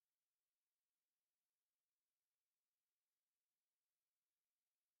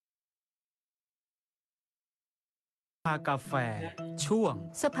กาแฟช่วง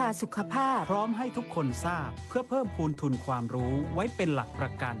สภาสุขภาพพร้อมให้ทุกคนทราบเพื่อเพิ่มพูนทุนความรู้ไว้เป็นหลักปร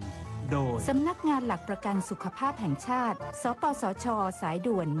ะกันโดยสำนักงานหลักประกันสุขภาพแห่งชาติสปสช.สาย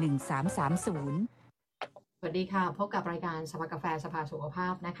ด่วน1330สวัสดีค่ะพบกับรายการสภากาแฟสภาสุขภา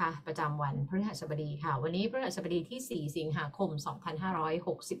พนะคะประจำวันพฤหัสบดีค่ะวันนี้พฤหัสบดีที่4สิงหาคม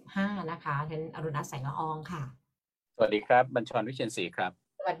2565นะคะท่านอรุณรัตน์แสงละอองค่ะสวัสดีครับบัญชรวิเชียรศรีครับ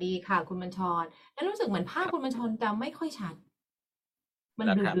สวัสดีค่ะคุณบัญชรแล้วรู้สึกเหมือนภาพคุณบัญชรจะไม่ค่อยชัดมัน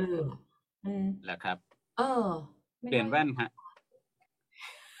เบลอๆมันแล้วครับเปลี่ยนแว่นฮะ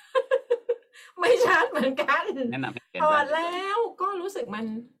ไม่ชัดเหมือนกันแนะนำให้เปลี่ยนถอ แว่ ด น แล้วก็รู้สึกมัน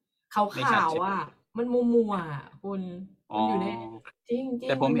ขาวๆอ่ะมันมัวๆคุณอยู่ในจริง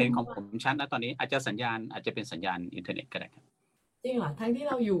แต่ผมเห็นของผมชัดนะตอนนี้อาจจะสัญญาณอาจจะเป็นสัญญาณอินเทอร์เน็ตก็ได้ครับจริงเหรอทั้งที่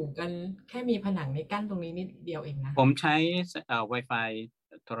เราอยู่กันแค่มีผนังในกั้นตรงนี้นิดเดียวเองนะผมใช้Wi-Fi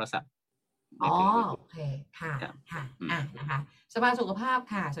โทรศัพท์โอเคค่ะนะคะสภาสุขภาพ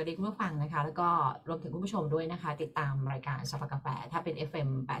ค่ะสวัสดีคุณผู้ฟังนะคะแล้วก็รวมถึงคุณผู้ชมด้วยนะคะติดตามรายการสภากาแฟถ้าเป็น FM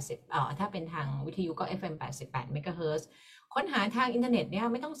 80ถ้าเป็นทางวิทยุก็ FM 88 MHz ค้นหาทางอินเทอร์เน็ตเนี่ย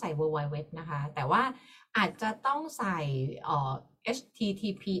ไม่ต้องใส่ www นะคะแต่ว่าอาจจะต้องใส่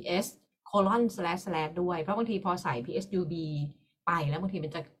https : ด้วยเพราะบางทีพอใส่ psub ไปแล้วบางทีมั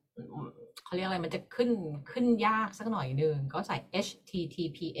นจะเขาเรียกอะไรมันจะขึ้นยากสักหน่อยนึงก็ใส่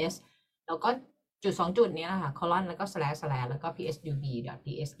https แล้วก็จุด2จุดนี้นะคะ colon แล้วก็ slash แล้วก็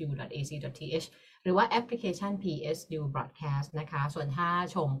psub.psu.ac.th หรือว่าแอปพลิเคชัน PSU Broadcast นะคะส่วนถ้า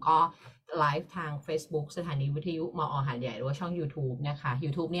ชมก็ไลฟ์ทาง Facebook สถานีวิทยุมอ.หาดใหญ่หรือว่าช่อง YouTube นะคะ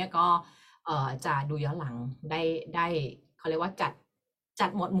YouTube เนี่ยก็จะดูย้อนหลังได้เขาเรียกว่าจัด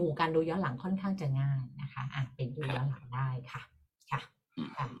หมวดหมู่การดูย้อนหลังค่อนข้างจะง่ายนะคะเป็นดูย้อนหลังได้ค่ะ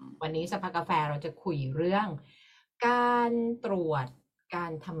วันนี้สภากาแฟเราจะคุยเรื่องการตรวจกา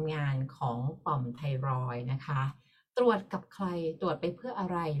รทำงานของต่อมไทรอยด์นะคะตรวจกับใครตรวจไปเพื่ออะ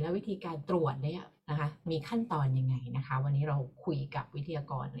ไรและวิธีการตรวจเนี่ยนะคะมีขั้นตอนยังไงนะคะวันนี้เราคุยกับวิทยา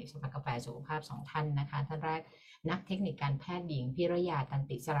กรในสภากาแฟสุขภาพ2ท่านนะคะท่านแรกนักเทคนิคการแพทย์หญิงพิรยาตัน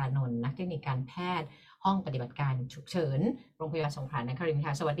ติสรานนท์นักเทคนิคการแพทย์ห้องปฏิบัติการฉุกเฉินโรงพยาบาลสงขลานครินทร์ค่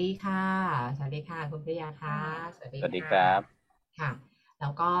ะสวัสดีค่ะสวัสดีค่ะคุณพิรยาค่ะสวัสดีครับค่ะแ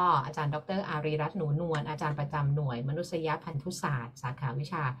ล้วก็อาจารย์ดร.อารีรัตน์หนูนวลอาจารย์ประจำหน่วยมนุษยพันธุศาสตร์สาขาวิ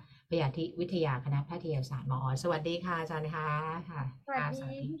ชาพยาธิวิทยาคณะแพทยศาสตร์มอ.สวัสดีค่ะอาจารย์ค่ะสวัส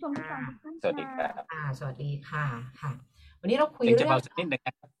ดีผู้ชมทุกท่านสวัสดีครับสวัสดีค่ะวันนี้เราคุยเรื่อง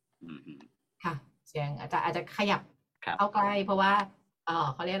ค่ะเสียงอาจจะขยับเข้าใกล้เพราะว่า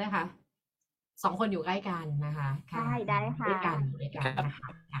เขาเรียกนะคะ2คนอยู่ใกล้กันนะคะได้ค่ะด้วยกันนะคะ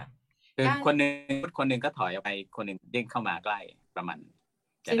คือคนหนึ่งก็ถอยออกไปคนหนึ่งเด้งเข้ามาใกล้ประมาณ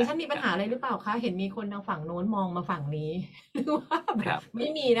สิ่งที่ฉันมีปัญหาอะไรหรือเปล่าคะเห็นมีคนทางฝั่งโน้นมองมาฝั่งนี้หรือว่าแบบไม่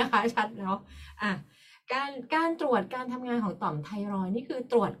มีนะคะชัดแล้วการตรวจการทำงานของต่อมไทรอยด์นี่คือ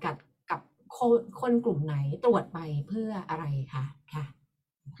ตรวจกับคนกลุ่มไหนตรวจไปเพื่ออะไรคะ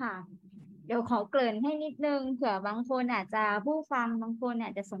ค่ะเดี๋ยวขอเกริ่นให้นิดนึงเผื่อบางคนอาจจะผู้ฟังบางคนอ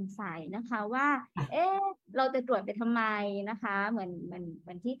าจจะสงสัยนะคะว่าเราจะตรวจไปทำไมนะคะเห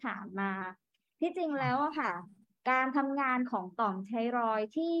มือนที่ถามมาที่จริงแล้วอะค่ะการทำงานของต่อมไทรอยด์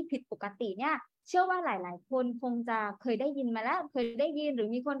ที่ผิดปกติเนี่ยเชื่อว่าหลายๆคนคงจะเคยได้ยินมาแล้วเคยได้ยินหรือ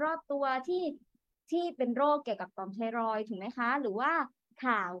มีคนรอบตัวที่เป็นโรคเกี่ยวกับต่อมไทรอยด์ถูกไหมคะหรือว่า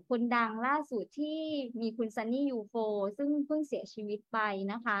ข่าวคนดังล่าสุดที่มีคุณซันนี่ยูโฟซึ่งเพิ่งเสียชีวิตไป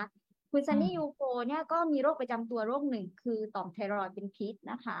นะคะคุณซันนี่ยูโฟเนี่ยก็มีโรคประจำตัวโรคหนึ่งคือต่อมไทรอยด์เป็นพิษ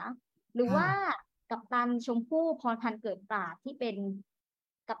นะคะหรือว่ากัปตันชมพู่พรพันธ์เกิดปราดที่เป็น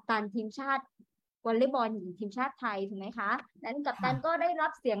กัปตันทีมชาติวอลเลย์บอลหญิงทีมชาติไทยถูกไหมคะนั้นกัปตันก็ได้รั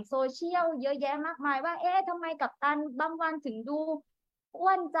บเสียงโซเชียลเยอะแยะมากมายว่าทำไมกัปตันบางวันถึงดูอ้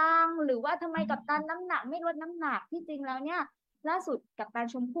วนจังหรือว่าทำไมกัปตันน้ำหนักไม่ลดน้ำหนักที่จริงแล้วเนี่ยล่าสุดกัปตัน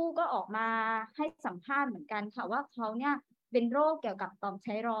ชมพู่ก็ออกมาให้สัมภาษณ์เหมือนกันค่ะว่าเขาเนี่ยเป็นโรคเกี่ยวกับต่อมไท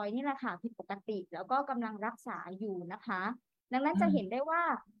รอยด์นี่แหละค่ะผิดปกติแล้วก็กำลังรักษาอยู่นะคะดังนั้นจะเห็นได้ว่า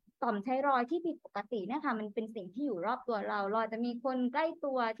ต่อมไทรอยด์ที่ผิดปกติเนี่ยค่ะมันเป็นสิ่งที่อยู่รอบตัวเราจะมีคนใกล้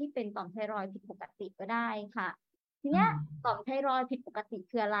ตัวที่เป็นต่อมไทรอยด์ผิดปกติก็ได้ค่ะทีเนี้ยต่อมไทรอยด์ผิดปกติ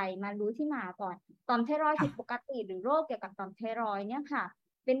คืออะไรมารู้ที่มาก่อนต่อมไทรอยด์ผิดปกติหรือโรคเกี่ยวกับต่อมไทรอยด์เนี่ยค่ะ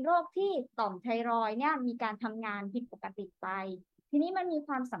เป็นโรคที่ต่อมไทรอยด์เนี่ยมีการทำงานผิดปกติไปทีนี้มันมีค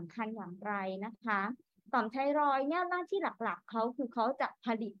วามสำคัญอย่างไรนะคะต่อมไทรอยด์เนี่ยหน้าที่หลักๆเขาคือเขาจะผ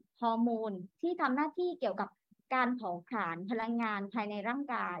ลิตฮอร์โมนที่ทำหน้าที่เกี่ยวกับการเผาผลาญพลังงานภายในร่าง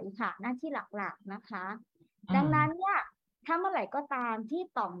กายค่ะหน้าที่หลักๆนะคะดังนั้นเนี่ยถ้าเมื่อไหร่ก็ตามที่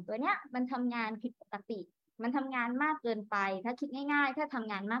ต่อมตัวเนี้ยมันทำงานผิดปกติมันทำงานมากเกินไปถ้าคิดง่ายๆถ้าท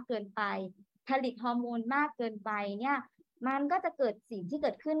ำงานมากเกินไปผลิตฮอร์โมนมากเกินไปเนี่ย มันก็จะเกิดสิ่งที่เ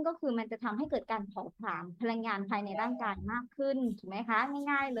กิดขึ้นก็คือมันจะทำให้เกิดการเผาผลาญพลังงานภายในร่างกายมากขึ้นถูกไหมคะ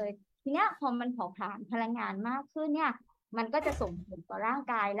ง่ายๆเลยทีเนี้ยพอมันเผาผลาญพลังงานมากขึ้นเนี่ยมันก็จะส่งผลต่อร่าง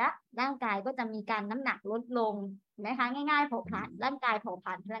กายและร่างกายก็จะมีการน้ำหนักลดลงถูกไหมคะง่ายๆเผาผลาญร่างกายเผาผล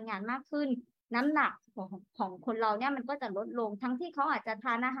าญพลังงานมากขึ้นน้ำหนักของคนเราเนี่ยมันก็จะลดลงทั้งที่เขาอาจจะท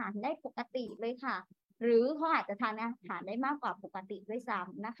านอาหารได้ปกติเลยค่ะหรือเขาอาจจะทานอาหารได้มากกว่าปกติด้วยซ้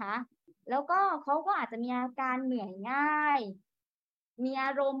ำนะคะแล้วก็เขาก็อาจจะมีอาการเหนื่อยง่ายมีอ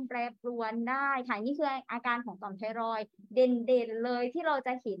ารมณ์แปรปรวนได้ค่ะนี่คืออาการของต่อมไทรอยด์เด่นๆเลยที่เราจ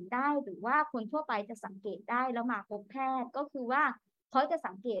ะเห็นได้หรือว่าคนทั่วไปจะสังเกตได้แล้วมาพบแพทย์ก็คือว่าเขาจะ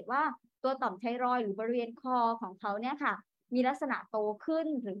สังเกตว่าตัวต่อมไทรอยด์หรือบริเวณคอของเขาเนี่ยค่ะมีลักษณะโตขึ้น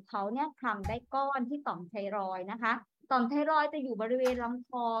หรือเขาเนี่ยคลำได้ก้อนที่ต่อมไทรอยด์นะคะต่อมไทรอยด์จะอยู่บริเวณลำ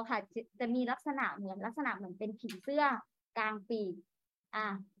คอค่ะจะมีลักษณะเหมือนเป็นผีเสื้อกลางปีก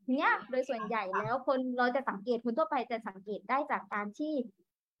ทีเนี้ยโดยส่วนใหญ่แล้วคนทั่วไปจะสังเกตได้จากการที่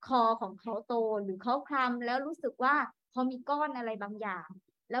คอของเขาโตหรือเขาคลำแล้วรู้สึกว่าเขามีก้อนอะไรบางอย่าง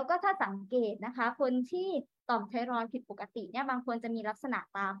แล้วก็ถ้าสังเกตนะคะคนที่ต่อมไทรอยด์ผิดปกติเนี่ยบางคนจะมีลักษณะ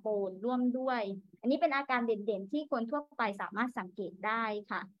ตาโปนร่วมด้วยอันนี้เป็นอาการเด่นๆที่คนทั่วไปสามารถสังเกตได้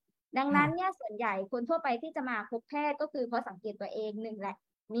ค่ะดังนั้นเนี่ยส่วนใหญ่คนทั่วไปที่จะมาพบแพทย์ก็คือเขาสังเกตตัวเองหนึ่งแหละ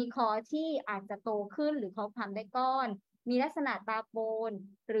มีคอที่อาจจะโตขึ้นหรือเขาคลำได้ก้อนมีลักษณะตาโปน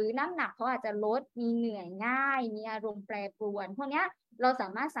หรือน้ำหนักเขาอาจจะลดมีเหนื่อยง่ายมีอารมณ์แปรปรวนพวกนี้เราสา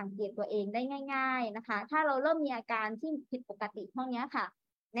มารถสังเกตตัวเองได้ง่ายๆนะคะถ้าเราเริ่มมีอาการที่ผิดปกติพวกนี้ค่ะ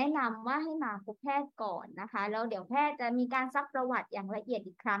แนะนำว่าให้มาพบแพทย์ก่อนนะคะแล้วเดี๋ยวแพทย์จะมีการซักประวัติอย่างละเอียด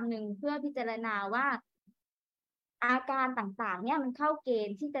อีกครั้งหนึ่งเพื่อพิจารณาว่าอาการต่างๆเนี่ยมันเข้าเกณ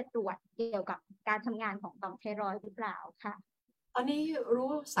ฑ์ที่จะตรวจเกี่ยวกับการทำงานของต่อมไทรอยด์หรือเปล่าค่ะตอนนี้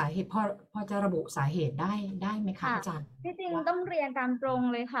รู้สาเหตุพอจะระบุสาเหตุได้ไหมคะอาจารย์ที่จริงต้องเรียนตามตรง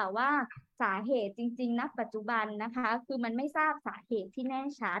เลยค่ะว่าสาเหตุจริงๆณปัจจุบันนะคะคือมันไม่ทราบสาเหตุที่แน่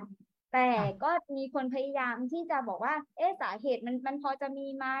ชัดแต่ก็มีคนพยายามที่จะบอกว่าสาเหตุมันพอจะมี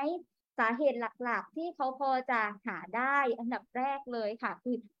ไหมสาเหตุหลักๆที่เขาพอจะหาได้อันดับแรกเลยค่ะ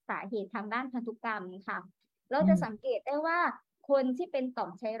คือสาเหตุทางด้านพันธุกรรมค่ะเราจะสังเกตได้ว่าคนที่เป็นต่อ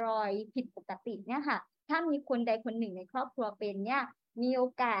มไทรอยด์ผิดปกติเนี่ยค่ะถ้ามีคนใดคนหนึ่งในครอบครัวเป็นเนี่ยมีโอ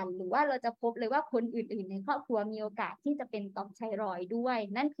กาสหรือว่าเราจะพบเลยว่าคนอื่นๆในครอบครัวมีโอกาสที่จะเป็นต่อมไทรอยด์ด้วย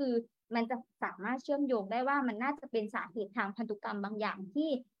นั่นคือมันจะสามารถเชื่อมโยงได้ว่ามันน่าจะเป็นสาเหตุทางพันธุกรรมบางอย่างที่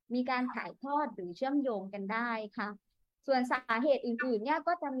มีการถ่ายทอดหรือเชื่อมโยงกันได้ค่ะส่วนสาเหตุอื่นๆเนี่ย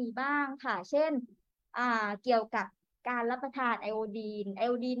ก็จะมีบ้างค่ะเช่นเกี่ยวกับการรับประทานไอโอดีน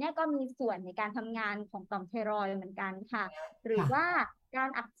เนี่ยก็มีส่วนในการทำงานของต่อมไทรอยด์เหมือนกันค่ะหรือว่าการ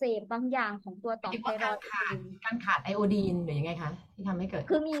อักเสบบางอย่างของตัวต่อมไทรอยด์การขาดไอโอดีนหรือยังไงคะที่ทำให้เกิด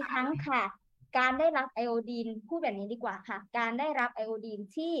คือมีทั้งค่ะการได้รับไอโอดีนพูดแบบนี้ดีกว่าค่ะการได้รับไอโอดีน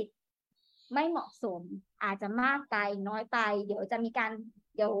ที่ไม่เหมาะสมอาจจะมากไปน้อยไปเดี๋ยวจ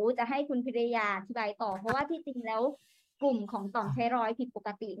ะให้คุณพิรยาอธิบายต่อเพราะว่าที่จริงแล้วกลุ่มของต่อมไทรอยด์ผิดปก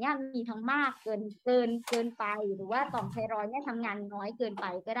ติเนี่ยมีทั้งมากเกินไปหรือว่าต่อมไทรอยด์เนี่ยทำงานน้อยเกินไป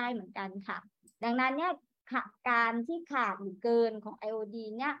ก็ได้เหมือนกันค่ะดังนั้นเนี่ยการที่ขาดหรือเกินของไอโอดี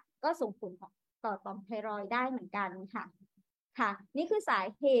นเนี่ยก็ส่งผลต่อต่อมไทรอยด์ได้เหมือนกันค่ะนี่คือสา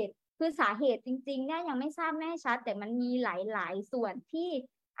เหตุจริงๆเนี่ยยังไม่ทราบแน่ชัดแต่มันมีหลายๆส่วนที่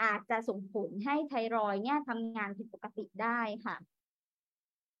อาจจะส่งผลให้ไทรอยด์เนี่ยทำงานผิดปกติได้ค่ะ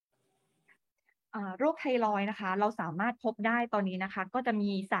โรคไทรอยด์นะคะเราสามารถพบได้ตอนนี้นะคะก็จะ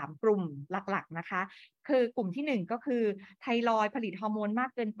มี3กลุ่มหลักๆนะคะคือกลุ่มที่1ก็คือไทรอยด์ผลิตฮอร์โมนมา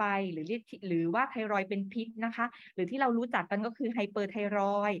กเกินไปหรือว่าไทรอยด์เป็นพิษนะคะหรือที่เรารู้จักกันก็คือไฮเปอร์ไทร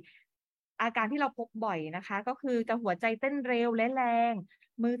อยด์อาการที่เราพบบ่อยนะคะก็คือจะหัวใจเต้นเร็วและแรง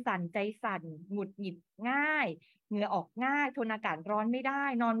มือสั่นใจสั่นหงุดหงิดง่ายเหงื่อออกง่ายทนอากาศร้อนไม่ได้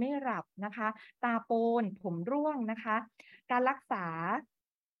นอนไม่หลับนะคะตาโปนผมร่วงนะคะการรักษา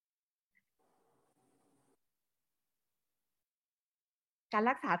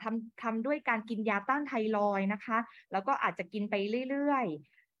ทำด้วยการกินยาต้านไทรอยด์นะคะแล้วก็อาจจะกินไปเรื่อย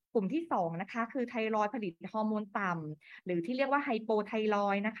ๆกลุ่มที่2นะคะคือไทรอยด์ผลิตฮอร์โมนต่ำหรือที่เรียกว่าไฮโปไทรอ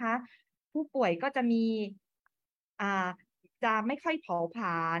ยด์นะคะผู้ป่วยก็จะมีจะไม่ค่อยเผาผล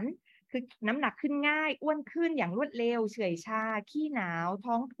าญคือน้ำหนักขึ้นง่ายอ้วนขึ้นอย่างรวดเร็วเฉื่อยชาขี้หนาว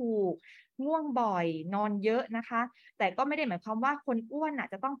ท้องผูกง่วงบ่อยนอนเยอะนะคะแต่ก็ไม่ได้หมายความว่าคนอ้วน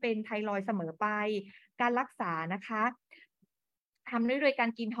จะต้องเป็นไทรอยด์เสมอไปการรักษานะคะทำโดยกา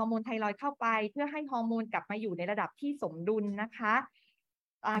รกินฮอร์โมนไทรอยด์เข้าไปเพื่อให้ฮอร์โมนกลับมาอยู่ในระดับที่สมดุลนะคะ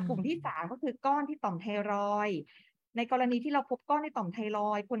กลุ่มที่3ก็คือก้อนที่ต่อมไทรอยด์ในกรณีที่เราพบก้อนในต่อมไทร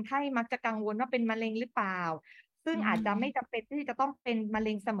อยด์คนไข้มักจะกังวลว่าเป็นมะเร็งหรือเปล่าซึ่งอาจจะไม่จำเป็นที่จะต้องเป็นมะเ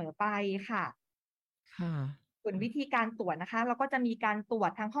ร็งเสมอไปค่ะส่วนวิธีการตรวจนะคะเราก็จะมีการตรวจ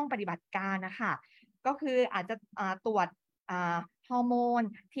ทางห้องปฏิบัติการนะคะก็คืออาจจะตรวจ ฮอร์โมน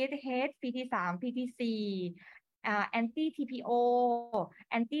TSH PT3 PT4 anti TPO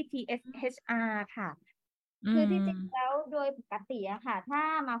anti TSHR ค่ะ คือที่จริงแล้วโดยปกติอะค่ะ ถ้า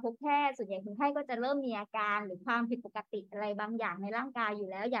มาพบแพทย์ส่วนใหญ่คนไข้ก็จะเริ่มมีอาการหรือความผิดปกติอะไรบางอย่างในร่างกายอยู่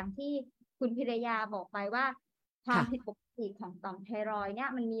แล้ว อย่างที่คุณพิรยาบอกไปว่า ความผิดปกติของต่อมไทรอยด์เนี่ย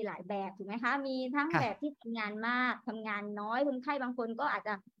มันมีหลายแบบถูกไหมคะ มีทั้งแบบที่ทำงานมากทำงานน้อยคนไข้บางคนก็อาจจ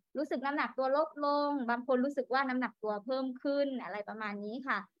ะรู้สึกน้ำหนักตัวลดลง บางคนรู้สึกว่าน้ำหนักตัวเพิ่มขึ้นอะไรประมาณนี้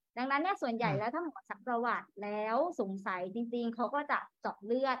ค่ะ ดังนั้นเนี่ยส่วนใหญ่แล้วถ้าหมอซักประวัติแล้วสงสัยจริงๆเขาก็จะเจาะ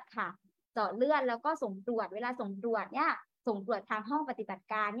เลือดค่ะ เจาะเลือดแล้วก็ส่งตรวจเวลาส่งตรวจเนี่ยส่งตรวจทางห้องปฏิบัติ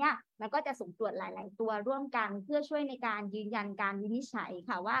การเนี่ยมันก็จะส่งตรวจหลายๆตัวร่วมกันเพื่อช่วยในการยืนยันการวินิจฉัย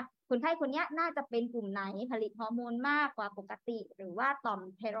ค่ะว่าคนไข้คนนี้น่าจะเป็นกลุ่มไหนผลิตฮอร์โมนมากกว่าปกติหรือว่าต่อม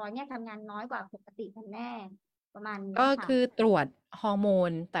ไทรอยด์เนี่ยทำงานน้อยกว่าปกติกันแน่ประมาณนี้ ก็ ค่ะ คือตรวจฮอร์โม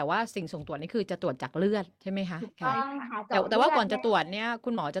นแต่ว่าสิ่งส่งตรวจนี่คือจะตรวจจากเลือดใช่ไหมคะ ถูกต้องค่ะ แต่ว่า เจาะเลือด ก่อนจะตรวจเนี่ยคุ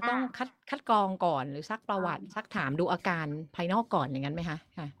ณหมอจะต้อง อ่า คัดกรองก่อนหรือซักประวัติซักถามดูอาการภายนอกก่อนอย่างนั้นไหมคะ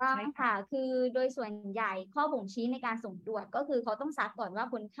ค่ะ ต้อง ใช่ค่ะ ค่ะ คือโดยส่วนใหญ่ข้อบ่งชี้ในการส่งตรวจก็คือเขาต้องซักก่อนว่า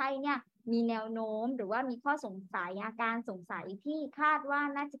คนไข้เนี่ยมีแนวโน้มหรือว่ามีข้อสงสัยอาการสงสัยที่คาดว่า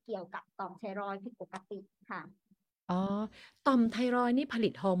น่าจะเกี่ยวกับต่อมไทรอยด์ผิดปกติค่ะ อ๋อต่อมไทรอยด์นี่ผลิ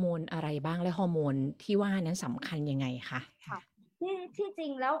ตฮอร์โมนอะไรบ้างและฮอร์โมนที่ว่านั้นสำคัญยังไงคะ ที่จริ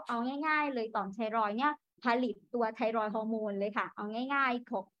งแล้วเอาง่ายๆเลยต่อมไทรอยด์เนี่ยผลิตตัวไทรอยด์ฮอร์โมนเลยค่ะเอาง่าย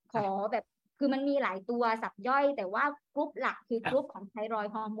ๆขอแบบคือมันมีหลายตัวสับย่อยแต่ว่ากรุ๊ปหลักคือกรุ๊ปของไทรอย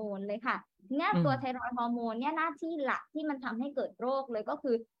ด์ฮอร์โมนเลยค่ะเนี่ยตัวไทรอยด์ฮอร์โมนเนี่ยหน้าที่หลักที่มันทำให้เกิดโรคเลยก็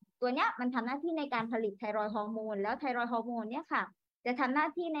คือตัวเนี้ยมันทำหน้าที่ในการผลิตไทรอยด์ฮอร์โมนแล้วไทรอยด์ฮอร์โมนเนี่ยค่ะจะทำหน้า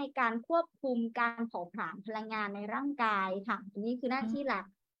ที่ในการควบคุมการเผาผลาญพลังงานในร่างกายค่ะอันนี้คือหน้าที่หลัก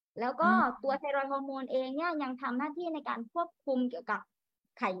แล้วก็ตัวไทรอยด์ฮอร์โมนเองเนี่ยยังทำหน้าที่ในการควบคุมเกี่ยวกับ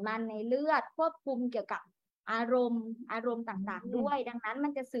ไขมันในเลือดควบคุมเกี่ยวกับอารมณ์ต่างๆด้วย ดังนั้นมั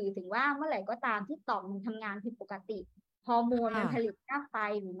นจะสื่อถึงว่าเมื่อไหร่ก็ตามที่ต่อมมันทำงานผิดปกติฮอร์โมนมันผลิตมากไป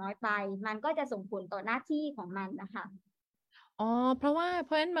หรือน้อยไป มันก็จะส่งผลต่อหน้าที่ของมันนะคะ อ๋อเพราะ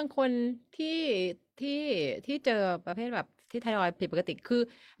ฉะนั้นบางคนที่เจอประเภทแบบที่ไทรอยด์ผิดปกติคือ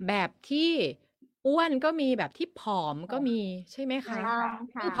แบบที่อ้วนก็มีแบบที่ผอมก็มีใช่ไหมคะ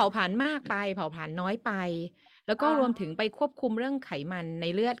ค่ะ คือเผาผลาญมากไปเผาผลาญน้อยไป แล้วก็รวมถึงไปควบคุมเรื่องไขมันใน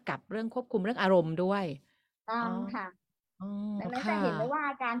เลือดกับเรื่องควบคุมเรื่องอารมณ์ด้วย ต้องค่ะ อ๋อ ดังนั้นจะ ค่ะ เห็นได้ว่า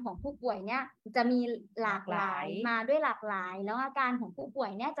อาการของผู้ป่วยเนี่ยจะมีหลากหลายมาด้วยหลากหลาย แล้วอาการของผู้ป่วย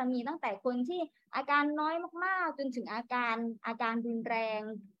เนี่ยจะมีตั้งแต่คนที่อาการน้อยมากๆจนถึงอาการรุนแรง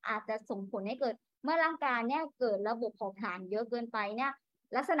อาจจะส่งผลให้เกิดเมื่อร่างกายเนี่ยเกิดระบบเผาผลาญเยอะเกินไปเนี่ย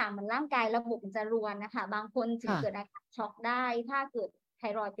ลักษณะเหมือนร่างกายระบบมันจะรวนนะคะ บางคนถึง ค่ะ เกิดอาการช็อกได้ ถ้าเกิดไท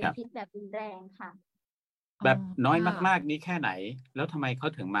รอยด์เป็น ครับ พิษแบบรุนแรงค่ะ แบบน้อย ค่ะ มากๆนี่แค่ไหน แล้วทำไมเขา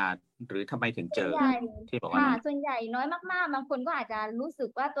ถึงมา หรือทำไมถึงเจ ส่วน อ ใหญ่ ที่บอกว่า ค่ะ น้อย ส่วนใหญ่น้อยมากๆ บางคนก็อาจจะรู้สึก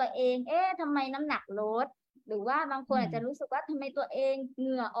ว่าตัวเองทำไมน้ำหนักลด หรือว่าบางคนอาจจะรู้สึกว่าทำไมตัวเองเห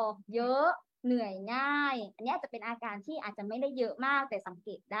งื่อออกเยอะ เหนื่อยง่าย อันนี้จะเป็นอาการที่อาจจะไม่ได้เยอะมากแต่สังเก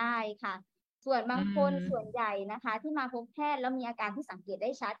ตได้ค่ะ ส่วนบางคนส่วนใหญ่นะคะ ที่มาพบแพทย์แล้วมีอาการที่สังเกตไ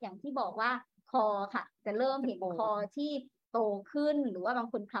ด้ชัดอย่างที่บอกว่าคอค่ะ จะเริ่มเห็นคอที่โตขึ้นหรือว่าบาง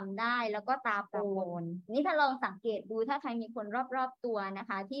คนคลำได้แล้วก็ตาโปน นี่ถ้าลองสังเกตดูถ้าใครมีคนรอบๆตัวนะ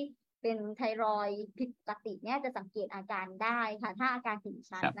คะ ที่เป็นไทรอยด์ผิดปกติเนี่ยจะสังเกตอาการได้ค่ะ ถ้าอาการเห็น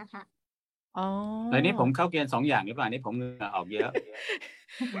ชัด ครับ นะคะ อ๋อ แล้วนี่ผมเข้าเกณฑ์2อย่างหรือเปล่านี่ผมเหงื่อออกเยอะ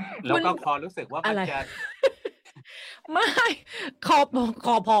แล้วก็คอรู้สึกว่ามัน อะไร จะ ไม่ค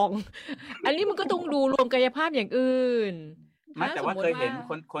อพอง อันนี้มันก็ต้องดูรวมกายภาพอย่างอื่น ไม่ ถ้ แต่ว่า สมมุ เค ติ ยเห็น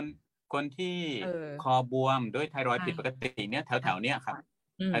คนที่ เออ คอบวมด้วยไทรอยด์ ค่ะ ผิดปกติเนี่ยแถวๆเนี้ยครับ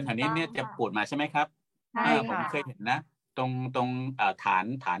อืม แถวๆนี้เนี่ยจะปวดมาใช่ไหมครับ ใช่ ผม ค่ะ เคยเห็นนะ ตรงฐ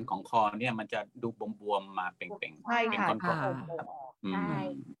านของคอเนี่ยมันจะดูบวมๆมาเป่ง ใช่ ๆเป็น ค่ะ ก้อน ค่ะ ๆอืม ใช่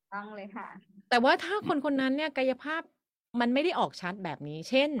ต้องเลยค่ะ แต่ว่าถ้าคนนั้นเนี่ยกายภาพมันไม่ได้ออกชัดแบบนี้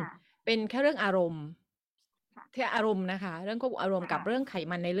เช่น ค่ะ เป็นแค่เรื่องอารมณ์ ค่ะ แค่อารมณ์นะคะ เรื่องควบคุมอารมณ์ ค่ะ กับเรื่องไข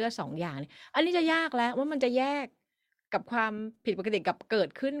มันในเลือด2อย่างเนี่ยอันนี้จะยากแล้วว่ามันจะแยกกับความผิดปกติกับเกิด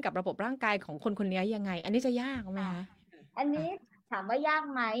ขึ้นกับระบบร่างกายของคนนี้ยังไง อันนี้จะยากไหมคะ อันนี้ถามว่ายาก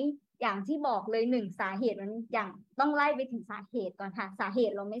ไหมอย่างที่บอกเลย1สาเหตุมันอย่างต้องไล่ไปถึงสาเหตุก่อนค่ะ สาเห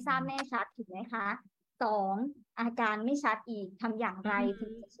ตุเราไม่ทราบแน่ชัดถูกไหมคะ2อาการไม่ชัดอีกทำอย่างไรถึ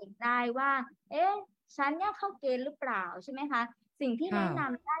งจะเช็คได้ว่า ฉันเนี่ยเข้าเกณฑ์หรือเปล่าใช่ไหมคะ สิ่งที่ ค่ะ แนะน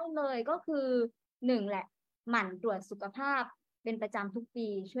ำได้เลยก็คือ1แหละ หมั่นตรวจสุขภาพเป็นประจำทุกปี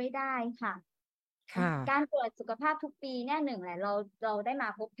ช่วยได้ค่ะ ค่ะ การตรวจสุขภาพทุกปีเนี่ย1แหละเราได้มา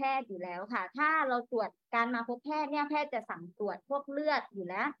พบแพทย์อยู่แล้วค่ะ ถ้าเราตรวจการมาพบแพทย์เนี่ยแพทย์จะสั่งตรวจพวกเลือดอยู่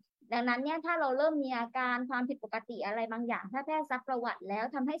แล้ว ดังนั้นเนี่ยถ้าเราเริ่มมีอาการความผิดปกติอะไรบางอย่าง ถ้าแพทย์ซักประวัติแล้ว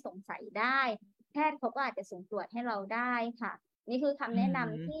ทำให้สงสัยได้ แพทย์เขาก็อาจจะส่งตรวจให้เราได้ค่ะ นี่คือคำ อื แนะ ม น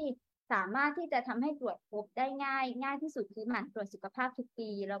ำที่สามารถที่จะทำให้ตรวจพบได้ง่ายที่สุดคือหมั่นตรวจสุขภาพทุกปี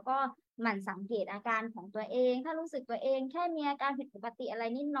แล้วก็หมั่นสังเกตอาการของตัวเอง ถ้ารู้สึกตัวเองแค่มีอาการผิดปกติอะไร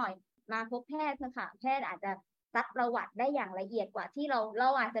นิดหน่อยมาพบแพทย์เถอะค่ะแพทย์อาจจะซักประวัติได้อย่างละเอียดกว่าที่เรา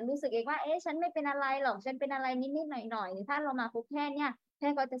อาจจะรู้สึกเองว่าฉันไม่เป็นอะไรหรอกฉันเป็นอะไรนิดๆหน่อยๆถ้าเรามาพบแพทย์เนี่ยแพ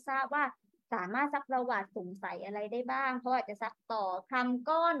ทย์ก็จะทราบว่าสามารถซักประวัติสงสัยอะไรได้บ้างเขาอาจจะซักต่อคลำ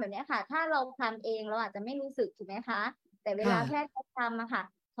ก้อนแบบนี้ค่ะถ้าเราคลำเองเราอาจจะไม่รู้สึกถูกไหมคะแต่เวลา ค่ะ แพทย์เขาคลำอะค่ะ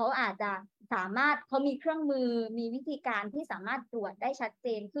เขาอาจจะสามารถเขามีเครื่องมือมีวิธีการที่สามารถตรวจได้ชัดเจ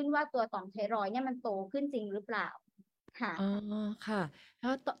นขึ้นว่าตัวต่อมไทรอยด์เนี่ยมันโตขึ้นจริงหรือเปล่าค่ะ อ๋อค่ะแล้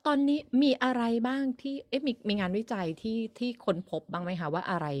วตอนนี้มีอะไรบ้างที่มีงานวิจัยที่ค้นพบบ้างไหมคะว่า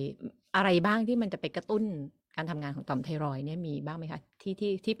อะไรบ้างที่มันจะไปกระตุ้นการทำงานของต่อมไทรอยด์เนี่ยมีบ้างไหมคะ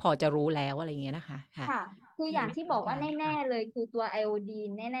ที่พอจะรู้แล้วอะไรอย่างเงี้ยนะคะค่ะ ค่ะ คืออย่างที่บอกว่าแน่ๆเลยคือตัวไอโอดีน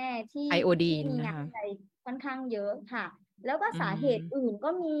แน่ๆที่ ไอโอดี ที่ น มี นะ งาน คะ วิจัยค่อนข้างเยอะค่ะ แล้วก็ อื สาเหตุ ม อื่นก็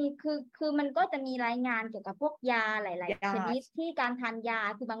มีคือมันก็จะมีรายงานเกี่ยวกับพวกยาหลาย ยา ๆ ชนิดที่การทานยา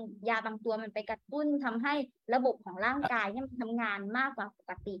คือบางยาบางตัวมันไปกระตุ้นทำให้ระบบของร่างกายเนี่ยมันทำงานมากกว่าป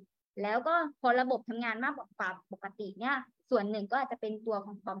กติ แล้วก็พอระบบทำงานมากกว่าปกติเนี่ยส่วนหนึ่งก็อาจจะเป็นตัวข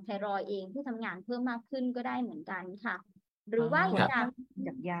องต่อมไทรอยด์เองที่ทำงานเพิ่มมากขึ้นก็ได้เหมือนกันค่ะ หรือว่า อ๋อ ผ อี ล กอย่าง ข้างเคียงจ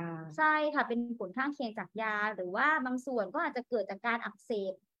ากยา ใช่ค่ะเป็นผลข้างเคียงจากยาหรือว่าบางส่วนก็อาจจะเกิดจากการอักเส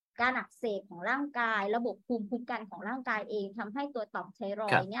บของร่างกาย ระบบภูมิคุ้มกันของร่างกายเองทำให้ตัวต่อมไทร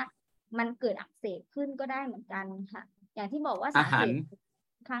อ ครั ย บ ด์เนี่ยมันเกิดอักเสบขึ้นก็ได้เหมือนกันค่ะ อย่างที่บอกว่า อา สา หา เห ร ตุค่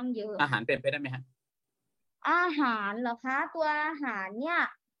อนข้างเยอะ อาหารเป็นไปได้ไหมฮะ อาหารเหรอคะ ตัวอาหารเนี่ย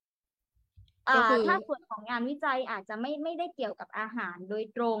ก็คือ ถ้าส่วนของงานวิจัยอาจจะไม่ได้เกี่ยวกับอาหารโดย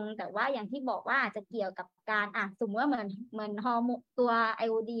ตรง แต่ว่าอย่างที่บอกว่าอาจจะเกี่ยวกับการสมมติว่าเหมือนฮอร์โมนตัวไอ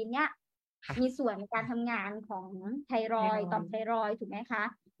โอดีนเนี่ย ค่ะ มีส่วนในการทำงานของไทรอยด์ต่อมไทรอยด์ถูกไหมคะ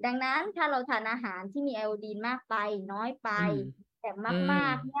ดังนั้นถ้าเราทานอาหารที่มีไอโอดีนมากไปน้อยไป อืม แต่ อื มา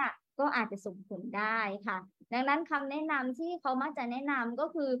ม กๆเนี่ยก็อาจจะส่งผลได้ค่ะ ดังนั้นคำแนะนำที่เขามักจะแนะนำก็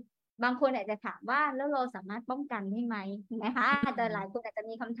คือบางคนอาจจะถามว่าแล้วเราสามารถป้องกันได้ไหมถูกไหมคะแต่หลายคนอาจจะ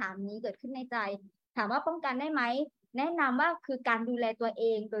มีคำถามนี้เกิดขึ้นในใจ ถามว่าป้องกันได้ไหม แนะนำว่าคือการดูแลตัวเอ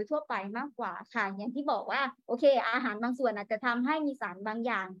งโดยทั่วไปมากกว่าค่ะ อย่างที่บอกว่าโอเค อาหารบางส่วนอาจจะทำให้มีสารบางอ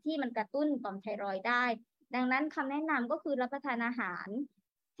ย่างที่มันกระตุ้นต่อมไทรอยด์ได้ ดังนั้นคำแนะนำก็คือรับประทานอาหาร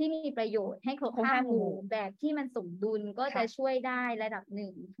ที่มีประโยชน์ให้ครบ ครบ ห้า ห้า ห หมู่ มู่แบบที่มันสมดุลก็ ค่ะ จะช่วยได้ระดับห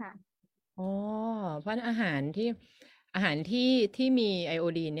นึ่งค่ะ อ๋อเพราะฉะนั้นอาหารที่มีไอโอ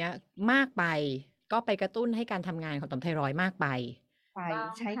ดีนเนี่ยมากไปก็ไปกระตุ้นให้การทำงานของต่อมไทรอยด์มากไป ไป ต้อ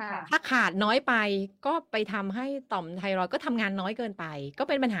ง ใช่ ค่ะ ค่ะ ถ้าขาดน้อยไปก็ไปทำให้ต่อมไทรอยด์ก็ทำงานน้อยเกินไป ก็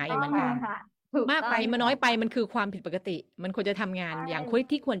เป็นปัญหาอีกเหมือนกัน ค่ะ ถูก มาก ต้ ไป อง มันน้อยไปมันคือความผิดปกติ มันควรจะทำงาน ใช่ อย่าง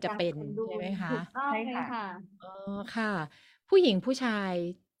ที่ควร อ จะ ย่าง เป็น สมดุ ใช่ไหม ล คะ ถูกต้อง ใช่ เลย ค่ะ ค่ะ อ๋อค่ะ ผู้หญิงผู้ชาย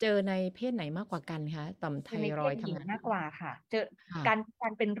เจอในเพศไหนมากกว่ากันคะต่อมไท คือในเพ รอย ศ ด์ หญิง ทำงาน มากกว่าค่ะ เจอ ค่ะ กา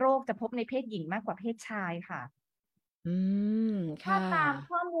รเป็นโรคจะพบในเพศหญิงมากกว่าเพศชายค่ะ อืม ถ้า ค่ะ ตาม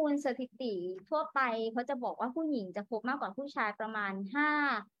ข้อมูลสถิติทั่วไปเขาจะบอกว่าผู้หญิงจะพบมากกว่าผู้ชายประมาณ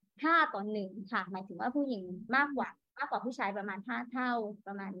5 ต่อ 1 ค่ะ หมายถึงว่าผู้หญิงมากกว่าผู้ชายประมาณ5 เท่าป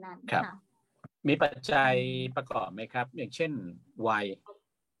ระมาณนั้น ครับ ค่ะ มีปัจจั อื ย ม ประกอบไหมครับ อย่างเช่น วัย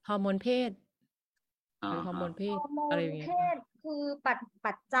ฮอร์โมนเพศ อะ หรือฮอร์ ฮ โมนเพ ฮ ศ อร์โม อะไร น อย่างเงี้ เพ ยค่ะ ศคือ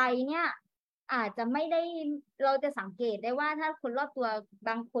ปัจจัยเนี่ยอาจจะไม่ได้ เราจะสังเกตได้ว่าถ้าคนรอบตัว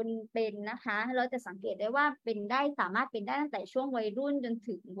บางคนเป็นนะคะ เราจะสังเกตได้ว่าเป็นได้สามารถเป็นได้ตั้งแต่ช่วงวัยรุ่นจน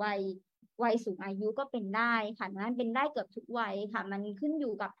ถึงวัยสูงอายุก็เป็นได้ค่ะดังนั้นเป็นได้เกือบทุกวัยค่ะ มันขึ้นอ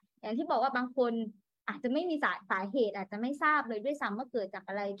ยู่กับ อย่างที่บอกว่าบางคนอาจจะไม่มีสาเหตุอาจจะไม่ทราบเลยด้วยซ้ำว่าเกิดจาก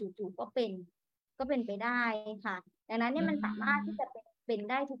อะไรจู่ๆก็เป็นไปได้ค่ะ ดังนั้นเนี่ อื ยมันสามารถที่ ม จะเป็น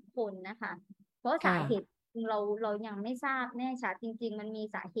ได้ทุกคนนะคะ เพราะ ค่ะ สาเหตุจริงเรายังไม่ทราบแน่ชัดจริง ๆ มันมี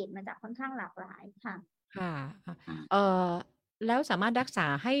สาเหตุมาจากค่อนข้างหลากหลายค่ะ ค่ะอ่ะ อืม เอ่อแล้วสามารถรักษา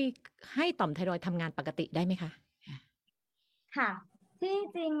ให้ต่อมไทรอยด์ทำงานปกติได้ไหมคะ? ค่ะ ค่ะ ที่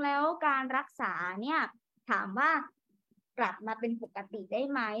จริงแล้วการรักษาเนี่ยถามว่ากลับมาเป็นปกติได้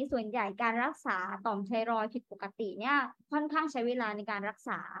ไหม ส่วนใหญ่การรักษาต่อมไทรอยด์ผิดปกติเนี่ยค่อนข้างใช้เวลาในการรักษ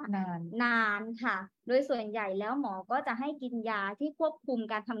าน าน นานค่ะ โดยส่วนใหญ่แล้วหมอก็จะให้กินยาที่ควบคุม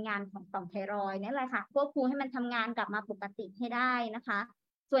การทำงานของต่อมไทรอยด์นี่แหละค่ะ ควบคุมให้มันทำงานกลับมาปกติให้ได้นะคะ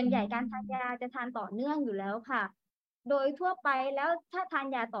ส่วน อื ใหญ่การทาน ม ยาจะทานต่อเนื่องอยู่แล้วค่ะ โดยทั่วไปแล้วถ้าทาน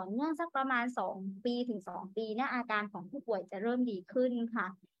ยาต่อเนื่องสักประมาณ2 ปีถึง2 ปีเนี่ยอาการของผู้ป่วยจะเริ่มดีขึ้นค่ะ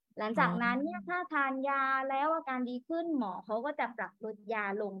หลัง อ๋ จา อ กนั้นเนี่ยถ้าทานยาแล้วอาการดีขึ้นหมอเขาก็จะปรับลดยา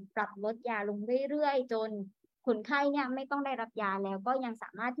ลงเรื่อย ๆ จนคนไข้เนี่ยไม่ต้องได้รับยาแล้ว ก็ยังส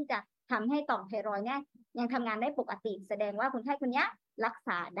ามารถที่จะทำให้ต่อมไทรอยด์เนี่ยยังทำงานได้ปกติ แสดงว่าคนไข้คนเนี้ยรักษ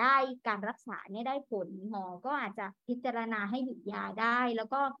าได้ การรักษาเนี่ยได้ผล หมอก็อาจจะพิจารณาให้หยุดยาได้ แล้ว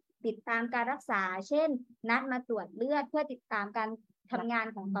ก็ ติดตามการรักษา เช่น นัดมาตรวจเลือดเพื่อติดตามการทำงาน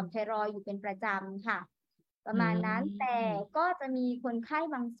ของต่อมไทรอยด์อยู่เป็นประจำค่ะ ประมาณนั้นแต่ก็จะมีคนไข้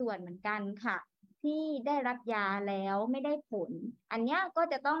บางส่วนเหมือนกันค่ะ ที่ได้รับยาแล้วไม่ได้ผล อันเนี้ยก็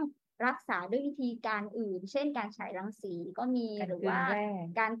จะต้องรักษาด้วยวิธีการอื่น เช่นการฉายรังสีก็มี การ หรือก ลืน ว่า แร่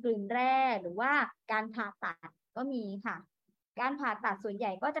การกลืนแร่หรือว่าการผ่าตัดก็มีค่ะ การผ่าตัดส่วนให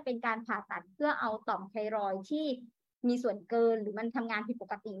ญ่ก็จะเป็นการผ่าตัดเพื่อเอาต่อมไทรอยด์ที่มีส่วนเกินหรือมันทำงานผิดป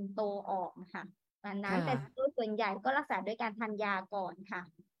กติโตออกนะคะอันนั้น ค่ะ แต่โดยส่วนใหญ่ก็รักษาด้วยการทานยาก่อนค่ะ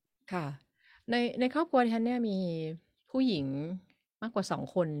ค่ะ ในครอบครัวดิฉันเนี่ยมีผู้หญิงมากกว่า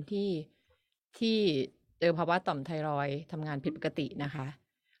2 คนที่เจอภาวะต่อมไทรอยด์ทำงานผิดปกตินะคะ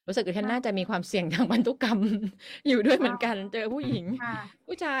รู้สึกดิฉันน่าจะมีความเสี่ยงทางพันธุกรรม อยู่ด้วยเหมือนกัน เจอผู้หญิง ค่ะ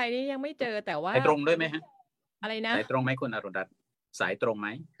ผู้ชายนี่ยังไม่เจอแต่ว่า สายตรงด้วยไหมฮะ อะไรนะ สายตรงไหมคุณอรุณรัตน์สายตรงไหม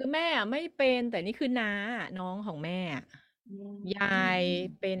คือแม่อะไม่เป็นแต่นี่คือน้าน้องของแม่ ยาย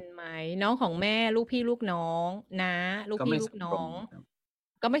เป็นไหมน้องของแม่ลูกพี่ลูกน้องน้าลูก ก็ พี่ ไม่ ลู สาก ย น้ ตร อง ง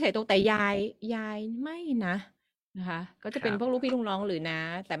ก็ไม่ใส่ตรงแต่ยายไม่นะนะคะ ก็จะเป็น ครับ พวกลูกพี่ลูกน้องหรือน้า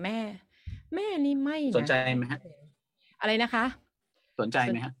แต่แม่นี่ไม่ สน นะ ใจไหมฮะ อะไรนะคะ สนใจไ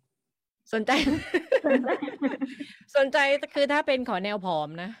หมฮะ สนใจ สนใจคือถ้าเป็นขอแนวผอม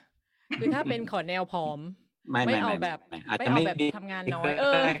นะ คือถ้าเป็นขอแนวผอม ไม่เอาแบบ อาจ ไม่ จะ เอา ไม่ แบบ ดี ทำงาน ก็ น้อย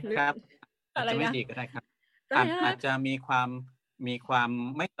ได้ หรือ ครับ อา อะ จ ไร จะไม่ นะ ดีก็ได้ครับ ได้นะ อาจจะมีความ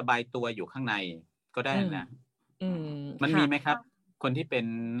ไม่สบายตัวอยู่ข้างในก็ได้ อืม นะ อืม มัน ค่ะ มีไหมครับ คนที่เป็น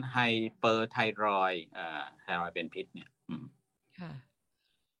ไฮเปอร์ไทรอยด์ไทรอยด์เป็นพิษเนี่ย ค่ะ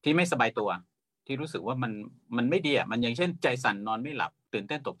ที่ไม่สบายตัว ที่รู้สึกว่ามันไม่ดีอ่ะมันอย่างเช่นใจสั่นนอนไม่หลับตื่น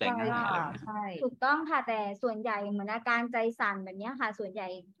เต้นตกใจ ใช่ ง่ายอะไร ค่ะ แบบเนี้ย ใช่ ถูกต้องค่ะ แต่ส่วนใหญ่เหมือนอาการใจสั่นแบบเนี้ยค่ะ ส่วนใหญ่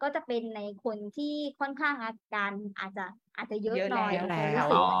ก็จะเป็นในคนที่ค่อนข้างอาการอาจจะเยอะ เยอะ หน่อย แล้ว แต่ แล้ รู้ ว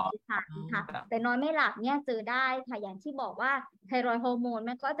สึกว่าใจสั่นค่ะ ครับ แต่นอนไม่หลับเนี่ยเจอได้ค่ะ อย่างที่บอกว่าไทรอยด์ฮอร์โมน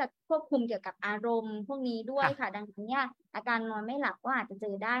มันก็จะควบคุมเกี่ยวกับอารมณ์พวกนี้ด้วย ค่ะ ค่ะ ดังนั้นเนี่ยอาการนอนไม่หลับก็อาจจะเจ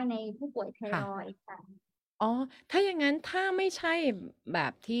อได้ในผู้ป่วยไท ค่ะ รอยด์ค่ะ อ๋อ ถ้าอย่างนั้นถ้าไม่ใช่แบ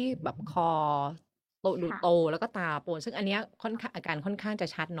บที่แบบคอโตดู ค่ะ โตแล้วก็ตาโปนซึ่งอันเนี้ยค่อนข้างอาการค่อนข้างจะ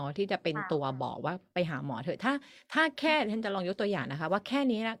ชัดเนาะที่จะเป็น ค่ะ ตัวบอกว่าไปหาหมอเถอะ ถ้าแค่ฉันจะลองยกตัวอย่างนะคะ ว่าแค่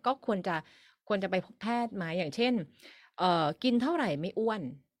นี้นะก็ควรจะไปพบแพทย์ไหมอย่างเช่น กินเท่าไหร่ไม่อ้วน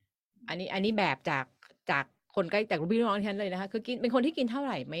อันนี้แบบจากคนใกล้จากพี่น้องที่ฉันเลยนะคะ คือกินเป็นคนที่กินเท่าไ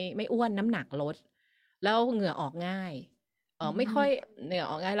หร่ไม่อ้วนน้ำหนักลด แล้วเหงื่อออกง่าย ไม่ค่อยเหงื่อ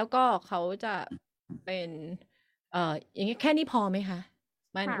ออกง่าย แล้วก็เขาจะเป็นอย่างเงี้ยแค่นี้พอไหมคะ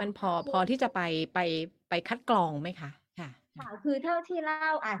มัน ค่ะ มันพอที่จะไปคัดกรองไหมคะค่ะ ค่ะ คือเท่าที่เล่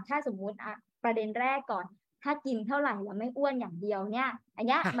าถ้าสมมุติประเด็นแรกก่อน ถ้ากินเท่าไหร่แล้วไม่อ้วนอย่างเดียวเนี่ย อันเ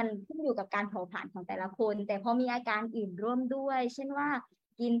นี้ย ค่ะ มันขึ้นอยู่กับการเผาผลาญของแต่ละคน แต่พอมีอาการอื่นร่วมด้วย เช่นว่า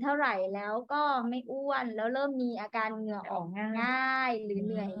กินเท่าไหร่แล้วก็ไม่อ้วน แล้วเริ่มมีอาการเหงื่อออก ง่าย ง่ายหรือ อื เ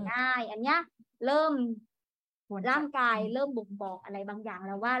หนื่อย ม ง่าย อันเนี้ยเริ่ม ควรจะ ร่างกายเริ่มบ่งบอกอะไรบางอย่างแ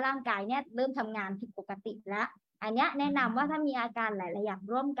ล้วว่าร่างกายเนี่ยเริ่มทำงานผิดปกติแล้ว อันเนี้ยแนะนำว่าถ้ามีอาการหลาย ๆ อย่าง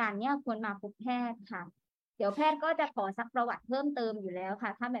ร่วมกันเนี่ยควรมาพบแพทย์ค่ะ เดี๋ยวแพทย์ก็จะขอซักประวัติเพิ่มเติมอยู่แล้วค่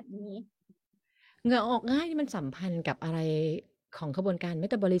ะ ถ้าแบบนี้ เหงื่อออกง่ายนี่มันสัมพันธ์กับอะไรของกระบวนการเม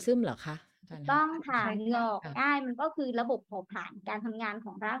ตาบอลิซึมเหรอคะอาจารย์คะ ต้องค่ะ ใช่ เหงื่อออก ค่ะ ง่ายมันก็คือระบบเผาผลาญการทำงานข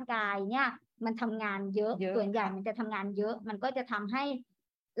องร่างกายเนี่ย มันทำงานเยอะ เยอะ ส่วนใหญ่ ค่ะ มันจะทำงานเยอะ มันก็จะทำให้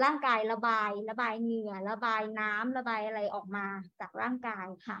ร่างกายระบายเหงื่อระบายน้ำระบายอะไรออกมาจากร่างกาย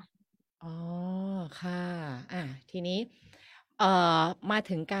ค่ะ อ๋อค่ะทีนี้มา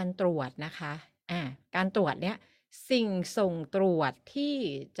ถึงการตรวจนะคะการตรวจเนี่ยสิ่งส่งตรวจที่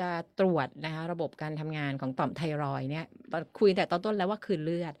จะตรวจนะคะระบบการทำงานของต่อมไทรอยด์เนี่ยตอนคุยแต่ตอนต้นแล้วว่าคือเ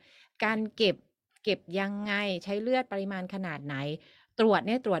ลือด การเก็บยังไงใช้เลือดปริมาณขนาดไหน ตรวจเ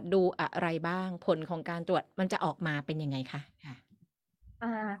นี่ยตรวจดูอะไรบ้างผลของการตรวจมันจะออกมาเป็นยังไงคะค่ะ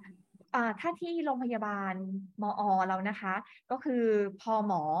ถ้าที่โรงพยาบาลมอเรานะคะ ก็คือพอ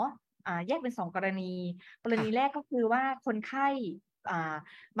หมอแยกเป็น2 กรณี กรณี ค่ะ แรกก็คือว่าคนไข้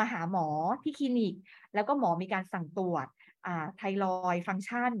มาหาหมอที่คลินิก แล้วก็หมอมีการสั่งตรวจไทรอยด์ฟังก์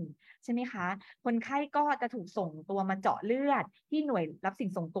ชันใช่ไหมคะ คนไข้ก็จะถูกส่งตัวมาเจาะเลือดที่หน่วยรับสิ่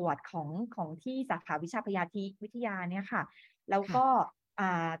งส่งตรวจของที่สาขาวิชาพยาธิวิทยาเนี่ยค่ะ แล้วก็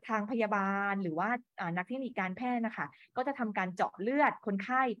ทางพยาบาลหรือว่านักเทคนิคการแพทย์นะคะก็จะทำการเจาะเลือดคนไ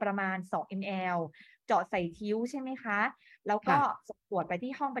ข้ประมาณ2 ml เจาะใส่ทิ้วใช่ไหมคะแล้วก็ส่งตรวจไป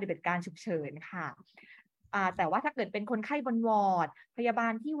ที่ห้องปฏิบัติการฉุกเฉินค่ะแต่ว่าถ้าเกิดเป็นคนไข้บนวอร์ดพยาบา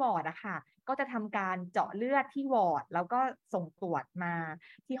ลที่วอร์ดอะค่ะก็จะทำการเจาะเลือดที่วอร์ดแล้วก็ส่งตรวจมา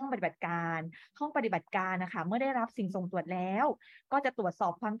ที่ห้องปฏิบัติการนะคะเมื่อได้รับสิ่งส่งตรวจแล้วก็จะตรวจสอ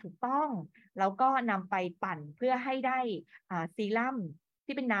บความถูกต้องแล้วก็นำไปปั่นเพื่อให้ได้ซีรั่ม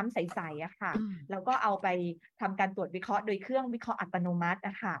ที่เป็นน้ำใสๆอะค่ะ อืม แล้วก็เอาไปทำการตรวจวิเคราะห์โดยเครื่องวิเคราะห์อัตโนมัติอ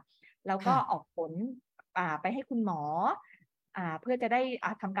ะค่ะแล้วก็ ค่ะ ออกผลไปให้คุณหมอเพื่อจะได้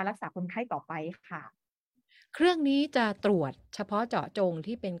ทำการรักษาคนไข้ต่อไปค่ะ เครื่องนี้จะตรวจเฉพาะเจาะจง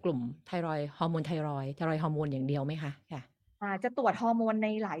ที่เป็นกลุ่มไทรอยด์ฮอร์โมนไทรอยด์ฮอร์โมนอย่างเดียวไหมคะค่ะ จะตรวจฮอร์โมนใน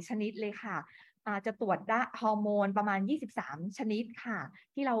หลายชนิดเลยค่ะจะตรวจได้ฮอร์โมนประมาณ23ชนิดค่ะ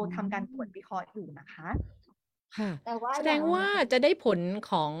ที่เราทำการตรวจวิเคราะห์อยู่นะคะ ค่ะ แต่ว่า แส อ ด ย่าง ง ว่าจะได้ผล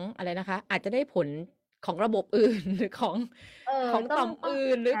ของอะไรนะคะ อาจจะได้ผลของระบบอื่น หรือของ ของ ต้ ต่ อ อง ม ต้อง อื่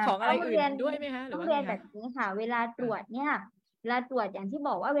น หรือของอะ ต้ ไร อง อื่ เรี น ยน ด้วยไหมคะหรื ต้ อ อง ว่า เรี ไง ยนแบ คะ บนี้ค่ะ เวลาตรวจเนี่ยเวลาตรวจอย่างที่บ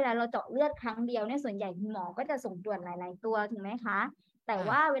อกว่าเวลาเราเจาะเลือดครั้งเดียวเนี่ยส่วนใหญ่คุณหมอก็จะส่งตรวจหลาย ๆ ตัวถูกไหมคะ แต่ ค่ะ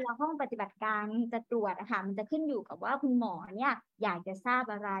ว่าเวลาห้องปฏิบัติการจะตรวจอะค่ะมันจะขึ้นอยู่กับว่าคุณหมอเนี่ยอยากจะทราบ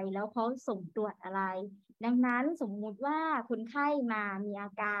อะไรแล้วเขาส่งตรวจอะไร ดังนั้นสมมุติว่าคนไข้มามีอ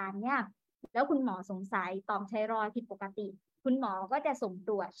าการเนี่ยแล้วคุณหมอสงสัยต่อมไทรอยด์ผิดปกติ คุณหมอก็จะส่งต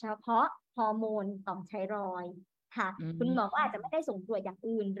รวจเฉพาะฮอร์โมนต่อมไทรอยด์ค่ะ อื คุณหมอก็อาจจะ ม ไม่ได้ส่งตรวจอย่าง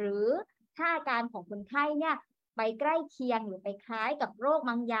อื่น หรือถ้าอาการของคนไข้เนี่ยไปใกล้เคียงหรือไปคล้ายกับโรค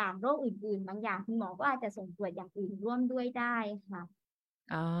บางอย่างโรคอื่น ๆ บางอย่าง คุณหมอก็อาจจะส่งตรวจอย่างอื่นร่วมด้วยได้ค่ะ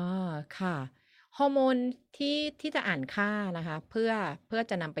อ๋อ ค่ะ ฮอร์โมนที่จะอ่านค่านะคะ เพื่อ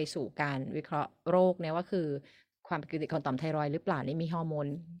จะนำไปสู่การวิเคราะห์โรคเนี่ยว่าคือความผิดปกติของต่อมไทรอยด์หรือเปล่านี่มีฮอร์โมน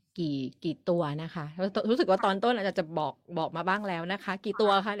กี่ตัวนะคะ รู้สึกว่าตอนต้นอาจจะบอกมาบ้างแล้วนะคะ กี่ตั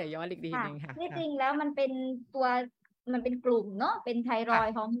วคะเดี๋ยวย้อนอีกทีห ค่ะ นึ่งค่ะ ที่จ ค่ะ ริงแล้วมันเป็นกลุ่มเนาะเป็นไทร ค่ะ อย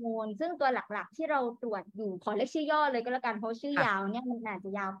ด์ฮอร์โมน ซึ่งตัวหลักๆ ที่เราตรวจอยู่ขอเรียกชื่อย่อเลยก็แล้วกันเพราะชื่อ ค่ะ ยาวเนี่ยมันอาจจะ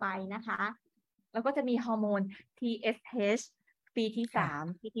ยาวไปนะคะ แล้วก็จะมีฮอร์โมน TSH ปีที่ ค่ะ 3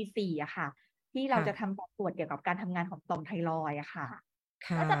 ปีที่ 4อะค่ะ ที่เรา ค่ะ จะทำการตรวจเกี่ยวกับการทำงานของต่อมไทรอยด์อะค่ะ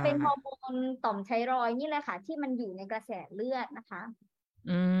ค่ ก็จะเป็นฮอ ะ ร์โมนต่อมไทรอยด์นี่แหละค่ะ ที่มันอยู่ในกระแสเลือดนะคะ อื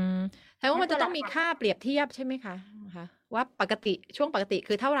มแสดงว่า งั้ มัน น ตั จะ ว ต้องมี หลัก ค่าเปรียบเทียบใช่ไหมคะว่าช่วงปกติ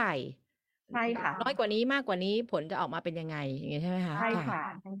คือเท่าไหร่ ใช่ค่ะ น้อยกว่านี้มากกว่านี้ผลจะออกมาเป็นยังไงอย่างงี้ใช่ไหมคะ ใช่ ค่ะ ค่ะ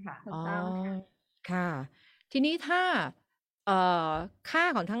ใช่ค่ะ ถู อ๋ ก อ ต้องค่ะ ค่ะ ทีนี้ถ้าค่า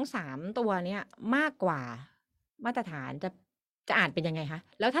ของทั้ง3ตัวเนี้ยมากกว่ามาตรฐานจะอ่านเป็นยังไงคะ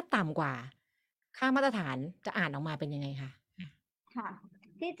แล้วถ้าต่ำกว่าค่ามาตรฐานจะอ่านออกมาเป็นยังไงคะ? ค่ะ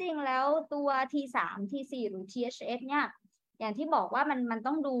ที่จริงแล้วตัว T3 T4 หรือ TSH เนี่ยอย่างที่บอกว่ามัน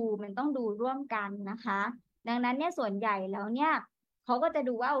ต้องดูร่วมกันนะคะ ดังนั้นเนี่ยส่วนใหญ่แล้วเนี่ยเขาก็จะ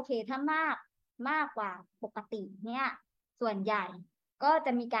ดูว่าโอเคถ้ามากกว่าปกติเนี่ยส่วนใหญ่ก็จ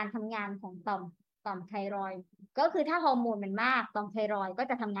ะมีการทำงานของต่อมไทรอยด์ก็คือถ้าฮอร์โมนมันมากต่อมไทรอยด์ก็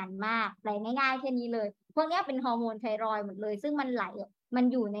จะทำงานมากแปลง่ายๆแค่นี้เลยพวกเนี้ยเป็นฮอร์โมนไทรอยด์หมดเลยซึ่งมันไหลมัน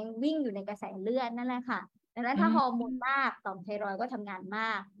วิ่งอยู่ในกระแสเลือดนั่นแหละค่ะดังนั้นถ้าฮอร์โมนมากต่อมไทรอยด์ก็ทำงานม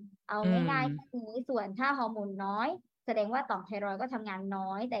ากเอาง่ายๆแค่นี้ส่วนถ้าฮอร์โมนน้อยแสดงว่าต่อมไทรอยด์ก็ทำงานน้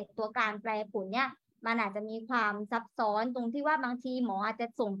อยแต่ตัวการแปรผลเนี่ยมันอาจจะมีความซับซ้อนตรงที่ว่าบางทีหมออาจจะ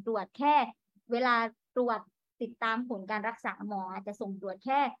ส่งตรวจแค่เวลาตรวจติดตามผลการรักษาหมออาจจะส่งตรวจแ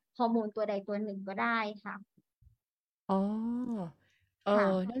ค่ฮอร์โมนตัวใดตัวหนึ่งก็ได้ค่ะ อ๋อ ค่ะ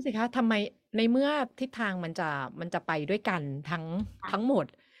นั่นสิคะทำไมในเมื่อทิศทางมันจะไปด้วยกันค่ะ ทั้งหมด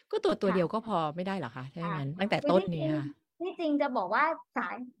ก็ตัว ค่ะ เดียวก็พอไม่ได้เหรอคะถ้าอย่าง ค่ะ งั้นตั้งแต่ คือ ต้น ที่จ นี้ ริง ค่ะ ที่จริงจะบอกว่า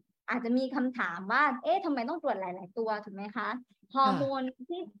อาจจะมีคำถามว่าเอ๊ะทำไมต้องตรวจหลาย ๆ ตัวถูกไหมคะฮอร์ ค่ะ โมน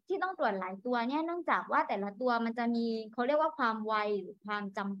ที่ต้องตรวจหลายตัวเนี่ยเนื่องจากว่าแต่ละตัวมันจะมีเขาเรียกว่าความไวหรือความ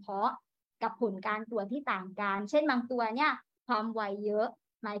จำเพาะกับผลการตรวจที่ต่างกัน เช่นบางตัวเนี่ยความไวเยอะ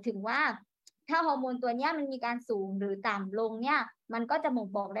หมายถึงว่า ถ้าฮอร์โมนตัวเนี้ยมันมีการสูงหรือต่ำลงเนี่ยมันก็จะบ่ง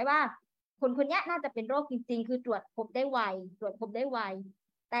บอกได้ว่า คนเนี้ยน่าจะเป็นโรคจริง ๆ คือตรวจพบได้ไว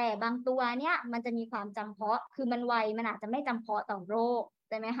แต่บางตัวเนี่ยมันจะมีความจำเพาะคือมันไวมันอาจจะไม่จำเพาะต่อโรค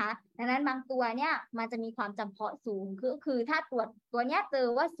ใช่ไหมคะดังนั้นบางตัวเนี่ยมันจะมีความจำเพาะสูงคือถ้าตรวจตัวเนี้ยเจอ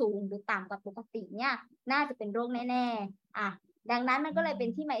ว่าสูงหรือต่ำกว่าปกติเนี่ยน่าจะเป็นโรคแน่ๆดังนั้นมันก็เลยเป็น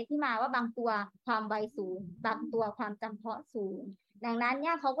ที่มาว่าบางตัวความไวสูงบางตัวความจำเพาะสูงดังนั้นเ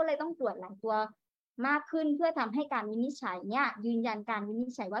นี่ยเขาก็เลยต้องตรวจหลายตัวมากขึ้นเพื่อทำให้การวินิจฉัยเนี่ยยืนยันการวินิ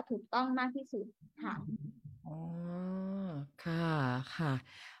จฉัยว่าถูกต้องมากที่สุดค่ะ อ๋อ ค่ะ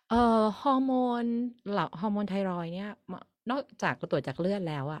ฮอร์โมนฮอร์โมนไทรอยด์เนี่ยนอกจากตรวจจากเลือด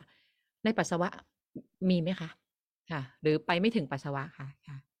แล้วอะในปัสสาวะมีไหมคะ? ค่ะ หรือไปไม่ถึงปัสสาวะคะ?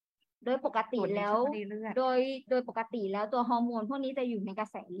 ค่ะ โดยปกติแล้ว ตรวจในเลือด โดยปกติแล้วตัวฮอร์โมนพวกนี้จะอยู่ในกระ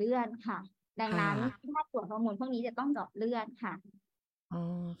แสเลือดค่ะ ดัง ค่ะ นั้นถ้าตรวจฮอร์โมนพวกนี้จะต้องเจาะเลือดค่ะ อ๋อ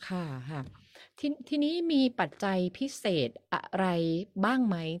ค่ะ ทีนี้มีปัจจัยพิเศษอะไรบ้าง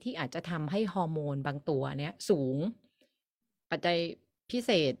ไหมที่อาจจะทำให้ฮอร์โมนบางตัวเนี้ยสูง ปัจจัยพิเศ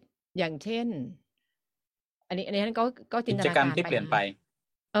ษอย่างเช่น อันนี้ก็จิ กิ นต จ นาก รรม าร ที่ ไป เปลี่ยน นะ ไป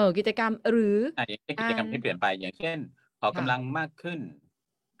กิจกรรมหรือ อย่างเช่น กา กิจกรรม ร ที่เปลี่ยนไป อย่างเช่น ออก ค่ กำ ะ ลังมากขึ้น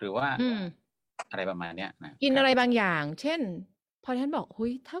หรือว่า อืม อะไรประมาณเนี้ยนะ กิน ครั อะ บ ไรบางอย่าง เช่น พอท่านบอกเฮ้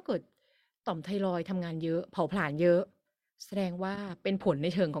ยถ้าเกิดต่อมไทรอยด์ทำงานเยอะเผาผลาญเยอะ แสดงว่าเป็นผลใน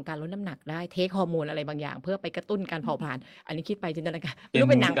เชิงของการลดน้ำหนักได้เทคฮอร์โมนอะไรบางอย่าง เพื่อไปกระตุ้นการเผาผลาญอันนี้คิดไปจินตนาการไม่รู้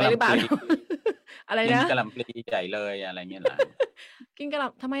เป็นหนังไปหรือเปล่า อะไร กิน นะ กะหล่ำปลีใหญ่เลยอะไรเงี้ยนะ กินกะหล่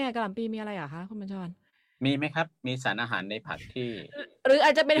ำทำไมอะกะหล่ำปีมีอะไรอะคะคุณบัญชร มีไหมครับ มีสารอาหารในผักที่ หรืออ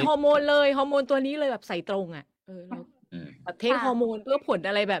าจจะเป็น ที่ ฮอร์โมนเลยฮอร์โมนตัวนี้เลยแบบใส่ตรงอะเรา อืม แบบเทค ค่ะ ฮอร์โมนเพื่อผล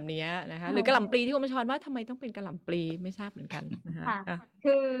อะไรแบบเนี้ยนะคะ หรือกะห อ๋อ ล่ำปลีที่คุณบัญชรว่าทำไมต้องเป็นกะหล่ำปลีไม่ทราบเหมือนกันนะคะ ค่ะ อ่ะ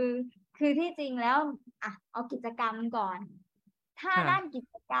คือที่จริงแล้วเอากิจกรรมก่อน ถ้า ค่ะ ด้านกิ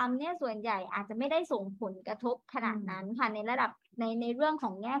จกรรมเนี่ยส่วนใหญ่อาจจะไม่ได้ส่งผลกระทบขนาดนั้นค่ะในระดับในเรื่องข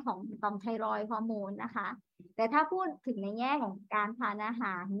องแง่ของต่อมไทรอยด์ฮอร์โมนนะคะ แต่ถ้าพูดถึงในแง่ของการทานอาห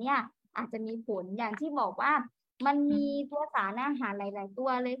ารเนี่ยอาจจะมีผลอย่างที่บอกว่า มันมีตัวสารอาหารหลาย ๆ ตัว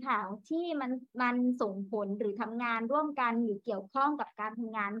เลยค่ะที่มันส่งผลหรือทำงานร่วมกันหรือเกี่ยวข้องกับการท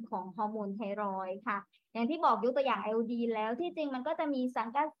ำงานของฮอร์โมนไทรอยด์ค่ะ อย่างที่บอกยกตัวอย่างไอโอดีนแล้วที่จริงมันก็จะมีสัง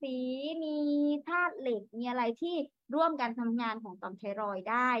กะสีมีธาตุเหล็กมีอะไรที่ร่วมกันทำงานของต่อมไทรอยด์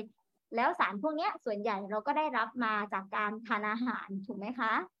ได้ แล้วสารพวกเนี้ยส่วนใหญ่เราก็ได้รับมาจากการทานอาหารถูกไหมค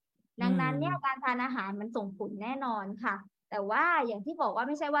ะ ดังนั้นเนี่ยการทานอาหารมันส่งผลแน่นอนค่ะ แต่ว่าอย่างที่บอกว่าไ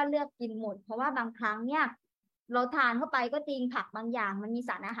ม่ใช่ว่าเลือกกินหมด เพราะว่าบางครั้งเนี่ยเราทานเข้าไปก็จริงผักบางอย่างมันมีส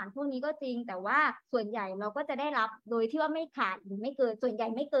ารอาหารพวกนี้ก็จริง แต่ว่าส่วนใหญ่เราก็จะได้รับโดยที่ว่าไม่ขาดหรือไม่เกินส่วนใหญ่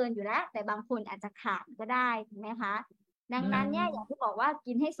ไม่เกินอยู่แล้ว แต่บางคนอาจจะขาดก็ได้ถูกไหมคะ ดังนั้นเนี่ยอย่างที่บอกว่า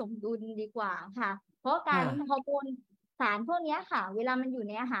กินให้สมดุลดีกว่าค่ะ เพราะการ ค่ะ ฮอร์โมนสารพวกเนี้ยค่ะ เวลามันอยู่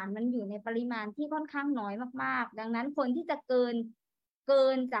ในอาหารมันอยู่ในปริมาณที่ค่อนข้างน้อยมากๆ ดังนั้นคนที่จะเกิน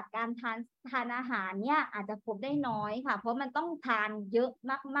จากการทานอาหารเนี่ยอาจจะพบได้น้อยค่ะ เพราะมันต้องทานเยอะ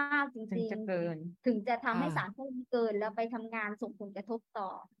มากๆจ ถึง ริง จะเกิน ๆ ถึงจะทำให้ ค่ะ สารพวกนี้เกินแล้วไปทำงานส่งผลกระทบต่อ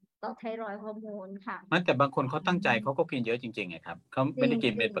ไทรอยด์ฮอร์โมนค่ะ มันแต่บางคนเขาตั้งใจเขาก็กินเยอะจริงๆไงครับเขาไม่ได้กิ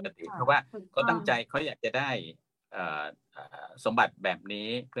นเป็นปกติ จริงๆ เพราะว่า ถูก เขา ต้ ตั้ อง งใจเขาอยากจะได้สมบัติแบบนี้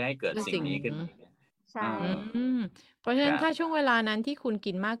เพื่อให้เกิด คือ สิ่ สิ่ ง ง นี้ขึ้นมา ใช่ อืมเพราะฉะนั้น ครับ ถ้าช่วงเวลานั้นที่คุณ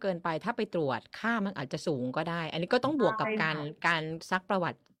กินมากเกินไป ถ้าไปตรวจค่ามันอาจจะสูงก็ได้ อันนี้ก็ต้องบวกกับ ใช่ การ ค่ะ การซักประวั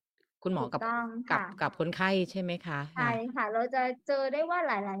ติคุณหมอ ถูก กับ ต้อง กับ ค่ะ กับคนไข้ใช่ไหมคะ ใช่ ค่ะ ค่ะ เราจะเจอได้ว่า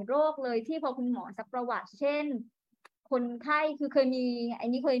หลาย ๆ โรคเลยที่พอคุณหมอซักประวัติ เช่น คนไข้คือเคย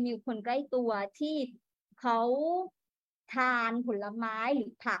มีคนใกล้ตัวที่เขาทานผลไม้หรื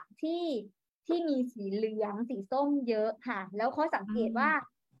อผักที่มีสีเหลืองสีส้มเยอะค่ะ แล้วเขาสังเกตว่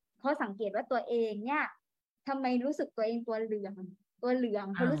าตัวเองเนี่ยทำไมรู้สึกตัวเองตัวเหลือง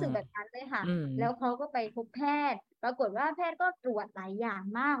เขารู้สึกแบบนั้นเลยค่ะ อืม แล้วเขาก็ไปพบแพทย์ ปรากฏว่าแพทย์ก็ตรวจหลายอย่าง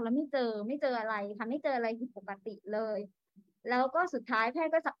มากแล้วไม่เจออะไรค่ะไม่เจออะไรผิดปกติเลย แล้วก็สุดท้ายแพท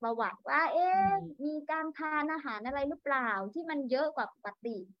ย์ก็สักประวัติว่า มีการทานอาหารอะไรหรือเปล่าที่มันเยอะกว่าปก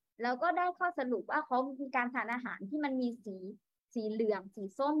ติ แล้วก็ได้ข้อสรุปว่าเขามีการทานอาหารที่มันมีสีเหลืองสี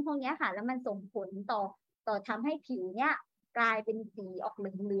ส้มพวกเนี้ยค่ะ แล้วมันส่งผลต่อทำให้ผิวเนี่ยกลายเป็นสีออกเ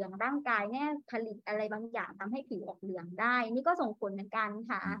หลืองๆร่างกายเนี่ยผลิตอะไรบางอย่างทำให้ผิวออกเหลืองได้ นี่ก็ส่งผลเหมือนกัน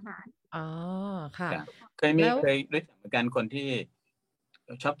ค่ะอาหาร อ๋อค่ะ ครับเคย แล้ว รู้จักเหมือนกันคนที่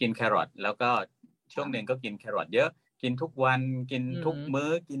ชอบกินแครอทแล้วก็ช่วงหนึ่งก็กินแครอทเยอะ กินทุกวันกินทุกมื้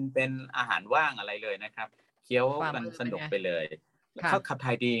อกินเป็นอาหารว่างอะไรเลยนะครับเคี้ยว ฝ่า กัน มือ สนุก เป็นไง ไปเลย ค่ะ เขาขับถ่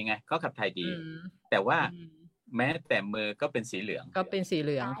ายดีไงเขาขับถ่ายดี อืม แต่ว่า อืม แม้แต่มือก็เป็นสีเหลือง ก็เป็นสีเห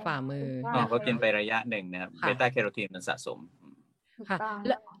ลือง ใช่ ฝ่ามือ ถูกต้ อ๋ อ อง เขากินไประยะหนึ่งนะครับ ค่ะ เบต้าแคโรทีนมันสะสม ถูก ค่ะ ต้อง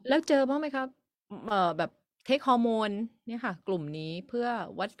แล้วเจอบ้างไหมครับแบบเทคฮอร์โมนเนี่ยค่ะ กลุ่มนี้เพื่อ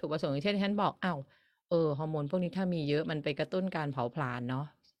วัตถุประสงค์อย่างเช่นที่ฉันบอกฮอร์โมนพวกนี้ถ้ามีเยอะมันไปกระตุ้นการเผาผลาญเนาะ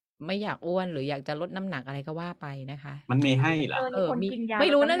ไม่อยากอ้วนหรืออยากจะลดน้ำหนักอะไรก็ว่าไปนะคะ มันมีให้เหรอ ในคน มี กินยา ไม่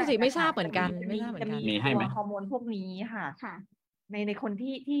รู้ ลด นั่น น้ำห สิ ก ไม่ อะ ทราบ ค่ะ เหมือนกัน จะ ไม่ทราบเหมือนกัน มีให้ไหม ตัวฮอร์โมนพวกนี้ค่ะ ค่ะ ในคน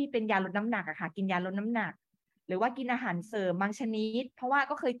ที่เป็นยาลดน้ำหนักอะค่ะ กินยาลดน้ำหนัก หรือว่ากินอาหารเสริมบางชนิด เพราะว่า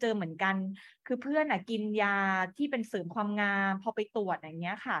ก็เคยเจอเหมือนกัน คือเพื่อนกินยาที่เป็นเสริมความงามพอไปตรวจอย่างเ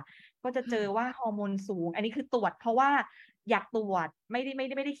งี้ยค่ะ ก็จะเจอว่าฮอร์โมนสูง อันนี้คือตรวจเพราะว่าอยากตรวจไม่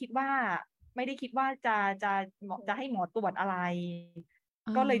ได้คิดว่าจะให้หมอตรวจอะไร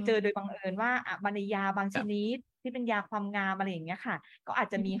ก็เลยเจอโดยบังเอิญว่าบางยาบางชนิดที่เป็นยาความงามอะไรอย่างเงี้ยค่ะ ก็อาจ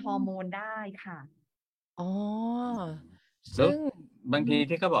จะมีฮอร์โมนได้ค่ะ อ๋อ แล้ว ซึ่ง บางที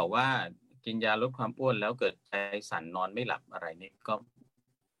ที่เขาบอกว่ากินยาลดความอ้วนแล้วเกิดใจสั่นนอนไม่หลับอะไรนี่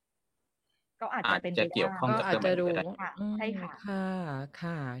ก็ อาจ อา จะ จ เป็น จะ ไป เกี่ยว ได้ ข้อง ก็ กับ อาจ เรื่อง จะ แบบนี้ รู้ ก็ได้ ค่ะ อืม ใช่ค่ะ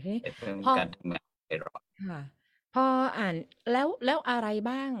ค่ะทีนี้ เป็นเรื่อง พอ การทำงานไทรอยด์ ค่ะ พออ่านแล้วอะไร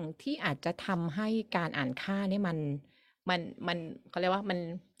บ้างที่อาจจะทำให้การอ่านค่านี่มันเขาเรียกว่า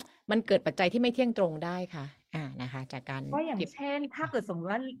มันเกิดปัจจัยที่ไม่เที่ยงตรงได้ค่ะ นะคะ จากการ ก็อย่าง เก็บ เช่น ถ้าเกิดสมม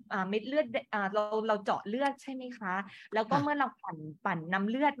ติว่าเม็ดเลือดเราเจาะเลือดใช่ไหมคะ แล้วก็ ค่ะ เมื่อเราปั่นนำ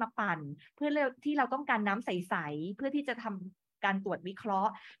เลือดมาปั่น เพื่อที่เราต้องการน้ำใสๆเพื่อที่จะท การตรวจวิเคราะ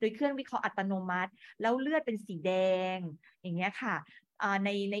ห์โดยเครื่องวิเคราะห์อัตโนมัติ แล้วเลือดเป็นสีแดงอย่างเงี้ยค่ะใ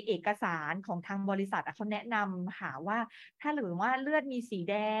นเอกสารของทางบริษัทเขาแนะนำหาว่าถ้าหรือว่าเลือดมีสี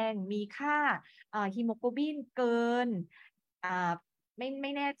แดงมีค่าฮีโมโกลบินเกินไ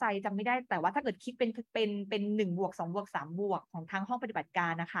ม่แน่ใจจำไม่ได้แต่ว่าถ้าเกิดคิดเป็น1+2+3+ของทางห้องปฏิบัติกา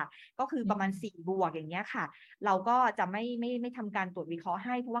รนะคะก็คือประมาณ4+อย่างเงี้ยค่ะเราก็จะไม่ทำการตรวจวิเคราะห์ใ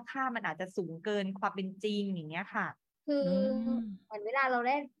ห้เพราะว่าค่ามันอาจจะสูงเกินความเป็นจริงอย่างเงี้ยค่ะ คือเหมือนเวลาเราไ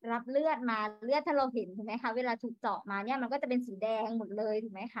ด้รับเลือดมาเลือดถ้าเราเห็นถูกไหมคะเวลาถูกเจาะมาเนี่ยมันก็จะเป็นสีแดงหมดเลยถู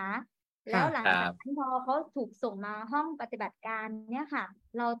กไหมคะแล้วหลังจากนั้นพอเขาถูกส่งมาห้องปฏิบัติการเนี่ยค่ะ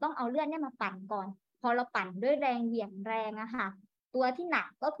เราต้องเอาเลือดเนี่ยมาปั่นก่อนพอเราปั่นด้วยแรงเหวี่ยงแรงอะค่ะตัวที่หนัก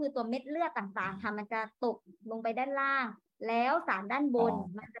ก็คือตัวเม็ดเลือดต่างๆค่ะมันจะตกลงไปด้านล่างแล้วสารด้านบน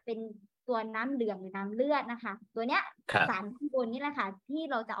มันจะเป็นตัวน้ำเหลืองหรือน้ำเลือดนะคะตัวเนี้ยสารด้านบนนี่แหละค่ะที่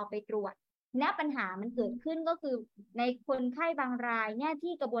เราจะเอาไปตรวจเนี่ยปัญหามันเกิดขึ้นก็คือในคนไข้บางรายเนี่ย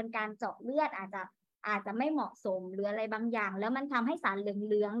ที่กระบวนการเจาะเลือดอาจจะไม่เหมาะสมหรืออะไรบางอย่างแล้วมันทำให้สารเ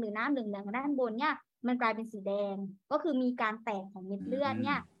หลืองๆหรือน้ำเหลืองๆด้านบนเนี่ยมันกลายเป็นสีแดงก็คือมีการแตกของเม็ดเลือดเ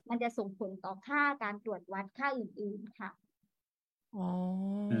นี่ยมันจะส่งผลต่อค่าการตรวจวัดค่าอื่นๆค่ะอ๋อ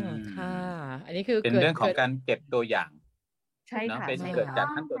ค่ะอันนี้คือเป็นเรื่องของการเก็บตัวอย่างใช่ค่ะเป็นเกิดจาก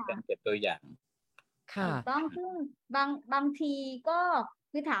ขั้นตอนการเก็บตัวอย่างค่ะต้องซึ่งบางทีก็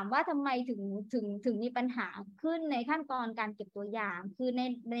คือถามว่าทำไมถึงมีปัญหาขึ้นในขั้นตอนการเก็บตัวอย่างคือ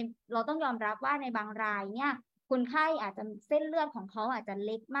ในเราต้องยอมรับว่าในบางรายเนี่ยคนไข้อาจจะเส้นเลือดของเขาอาจจะเ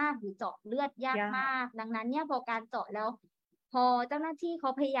ล็กมากหรือเจาะเลือดยากมากดังนั้นเนี่ยพอการเจาะแล้วพอเจ้าหน้าที่เขา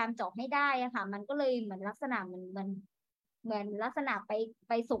พยายามเจาะให้ได้อะค่ะมันก็เลยเหมือนลักษณะเหมือนลักษณะ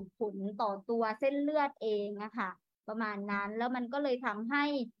ไปส่งผลต่อตัวเส้นเลือดเองอะค่ะประมาณนั้นแล้วมันก็เลยทำใ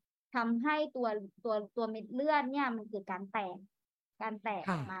ห้ตัวเม็ดเลือดเนี่ยมันเกิดการแตก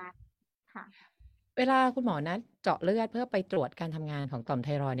ออกมาค่ะเวลาคุณหมอนัดเจาะเลือดเพื่อไปตรวจการทำงานของต่อมไท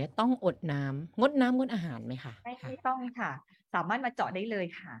รอยด์เนี่ยต้องอดน้ำงดอาหารไหมคะไม่ต้องค่ะสามารถมาเจาะได้เลย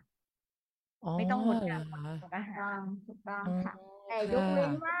ค่ะไม่ต้องงดน้ำงดอาหารถูกต้องค่ะแต่ยกเว้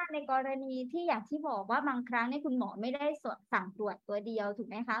นว่าในกรณีที่อย่างที่บอกว่าบางครั้งเนี่ยคุณหมอไม่ได้สั่งตรวจตัวเดียวถูก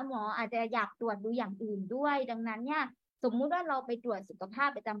ไหมคะหมออาจจะอยากตรวจดูอย่างอื่นด้วยดังนั้นเนี่ยสมมุติว่าเราไปตรวจสุขภาพ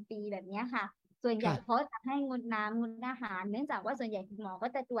ประจำปีแบบนี้ค่ะส่วนใหญ่เขาจะให้งดน้ำงดอาหารเนื่องจากว่าส่วนใหญ่คุณหมอก็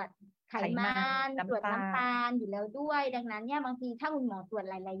จะตรวจไขมันตรวจน้ำตาลอยู่แล้วด้วยดังนั้นเนี่ยบางทีถ้าคุณหมอตรวจ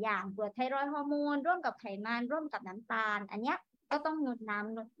หลายๆอย่างตรวจไทรอยด์ฮอร์โมนร่วมกับไขมันร่วมกับน้ำตาลอันเนี้ยก็ต้องงดน้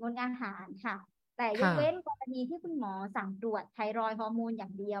ำงดอาหารค่ะแต่ยกเว้นกรณีที่คุณหมอสั่งตรวจไทรอยด์ฮอร์โมนอย่า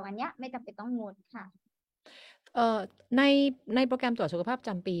งเดียวอันเนี้ยไม่จำเป็นต้องงดค่ะในโปรแกรมตรวจสุขภาพประ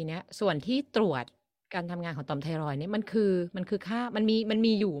จำปีเนี้ยส่วนที่ตรวจการทำงานของต่อมไทรอยด์เนี่ยมันคือค่ามัน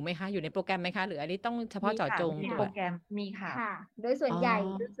มีอยู่ไหมคะอยู่ในโปรแกรมไหมคะหรืออันนี้ต้องเฉพาะเจาะจงในโปรแกรมมีค่ะโดยส่วนให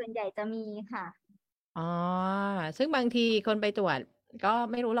ญ่จะมีค่ะอ๋อซึ่งบางทีคนไปตรวจก็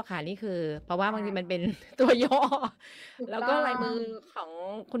ไม่รู้หรอกค่ะนี่คือเพราะว่าบางทีมันเป็นตัวย่อแล้วก็ลายมือของ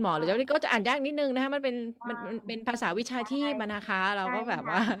คุณหมอหรือเจ้าหน้าที่ก็จะอ่านยากนิดนึงนะคะมันเป็นภาษาวิชาชีพนะคะเราก็แบบ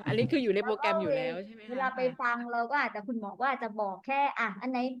ว่าอันนี้คืออยู่ในโปรแกรมอยู่แล้วใช่ไหมคะเวลาไปฟังเราก็อาจจะคุณหมอก็อาจจะบอกแค่อัน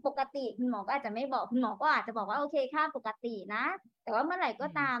ไหนปกติคุณหมอก็อาจจะไม่บอกคุณหมอก็อาจจะบอกว่าโอเคค่าปกตินะแต่ว่าเมื่อไหร่ก็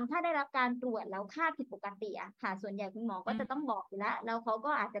ตามถ้าได้รับการตรวจแล้วค่าผิดปกติค่ะส่วนใหญ่คุณหมอก็จะต้องบอกอยู่แล้วเขา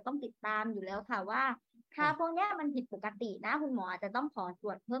ก็อาจจะต้องติดตามอยู่แล้วค่ะว่าค่าพวกนี้มันผิดปกตินะคุณหมออาจจะต้องขอตร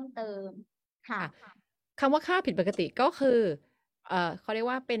วจเพิ่มเติมค่ะคำว่าค่าผิดปกติก็คือเขาเรียก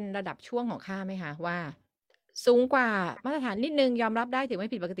ว่าเป็นระดับช่วงของค่าไหมคะว่าสูงกว่ามาตรฐานนิดนึงยอมรับได้ถือไม่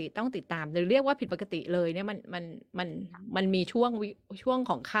ผิดปกติต้องติดตามหรือเรียกว่าผิดปกติเลยเนี่ยมันมีช่วง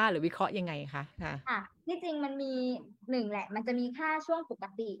ของค่าหรือวิเคราะห์ยังไงคะค่ะที่จริงมันมีแหละมันจะมีค่าช่วงปก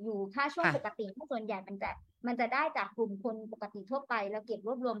ติอยู่ค่าช่วงปกติที่ส่วนใหญ่มันจะได้จากกลุ่มคนปกติทั่วไปแล้วเก็บร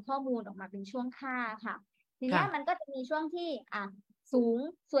วบรวมข้อมูลออกมาเป็นช่วงค่าค่ะทีนี้มันก็จะมีช่วงที่สูง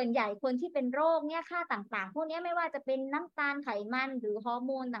ส่วนใหญ่คนที่เป็นโรคเนี่ยค่าต่างๆพวกนี้ไม่ว่าจะเป็นน้ำตาลไขมันหรือฮอร์โ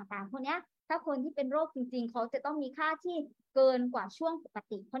มนต่างๆพวกนี้ถ้าคนที่เป็นโรคจริงๆเขาจะต้องมีค่าที่เกินกว่าช่วงปก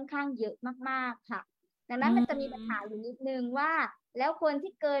ติค่อนข้างเยอะมากๆค่ะดังนั้นมันจะมีปัญหาอยู่นิดนึงว่าแล้วคน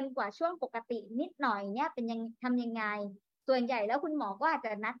ที่เกินกว่าช่วงปกตินิดหน่อยเนี่ยทำยังไงส่วนใหญ่แล้วคุณหมอก็อาจจ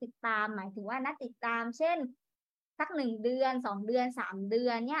ะนัดติดตามหมายถึงว่านัดติดตามเช่นสัก1 เดือน2 เดือน3 เดือ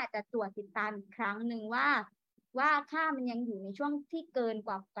นเนี่ยจะตรวจติดตามอีกครั้งหนึ่งว่าค่ามันยังอยู่ในช่วงที่เกินก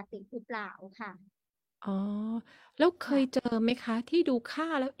ว่าปกติหรือเปล่าค่ะอ๋อแล้วเคยเจอไหมคะที่ดูค่า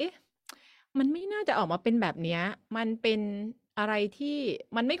แล้วเอ๊ะมันไม่น่าจะออกมาเป็นแบบเนี้ยมันเป็นอะไรที่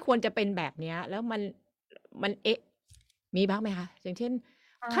มันไม่ควรจะเป็นแบบเนี้ยแล้วมันเอ๊ะมีบ้างไหมคะอย่างเช่น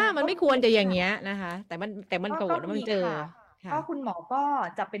ค่ามันไม่ควรจะอย่างเงี้ยนะคะแต่มันโกรธแล้วมันเจอ ก็คุณหมอก็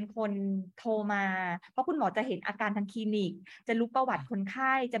จะเป็นคนโทรมา เพราะคุณหมอจะเห็นอาการทางคลินิก จะรู้ประวัติคนไ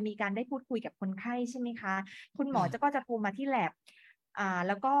ข้ จะมีการได้พูดคุยกับคนไข้ใช่ไหมคะ คุณหมอก็จะโทรมาที่แลบแ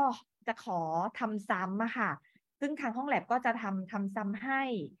ล้วก็จะขอทำซ้ำอะค่ะ ซึ่งทางห้องแลบก็จะทำซ้ำให้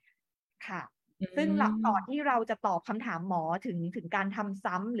ค่ะ ซึ่งก่อนที่เราจะตอบคำถามหมอถึงการทำ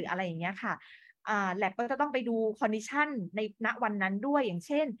ซ้ำหรืออะไรอย่างเงี้ยค่ะแลบก็จะต้องไปดูคอนดิชันในณวันนั้นด้วยอย่างเ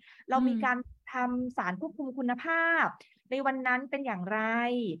ช่น เรามีการทำสารควบคุมคุณภาพ ในวันนั้นเป็นอย่างไร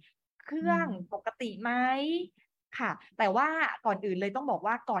เครื่องปกติไหมค่ะ แต่ว่าก่อนอื่นเลยต้องบอก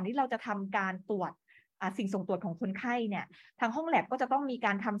ว่าก่อนที่เราจะทำการตรวจสิ่งส่งตรวจของคนไข้เนี่ยทางห้องแลบก็จะต้องมีก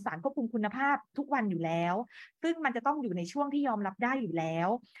ารทำสารควบคุมคุณภาพทุกวันอยู่แล้ว ซึ่งมันจะต้องอยู่ในช่วงที่ยอมรับได้อยู่แล้ว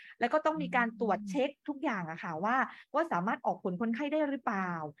แล้วก็ต้องมีการตรวจเช็คทุกอย่างอะค่ะว่าสามารถออกผลคนไข้ได้หรือเปล่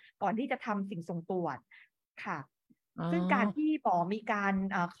า ก่อนที่จะทำสิ่งส่งตรวจค่ะ ซึ่งการที่หมอมีการ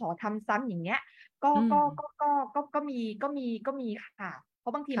ขอทำซ้ำอย่างเงี้ยก็มีค่ะ เพรา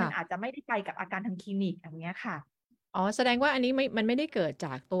ะบางทีมันอาจจะไม่ได้ไปกับอาการทางคลินิกอย่างเงี้ยค่ะ อ๋อแสดงว่าอันนี้มันไม่ได้เกิดจ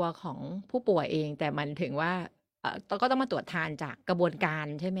ากตัวของผู้ป่วยเอง แต่มันถึงว่าก็ต้องมาตรวจทานจากกระบวนการ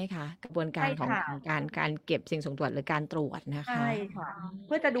ใช่ไหมคะ กระบวนการของการเก็บสิ่งส่งตรวจหรือการตรวจนะคะ ใช่ค่ะ เ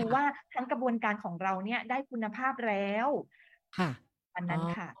พื่อจะดูว่าทั้งกระบวนการของเราเนี่ยได้คุณภาพแล้วค่ะ อันนั้น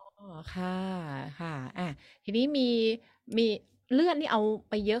ค่ะ ค่ะค่ะทีนี้มีเลือดนี่เอา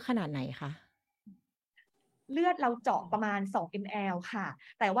ไปเยอะขนาดไหนคะ เลือดเราเจาะประมาณ2 ml ค่ะ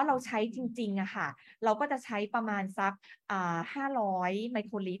แต่ว่าเราใช้จริงๆอะค่ะ เราก็จะใช้ประมาณสัก500 ไมโ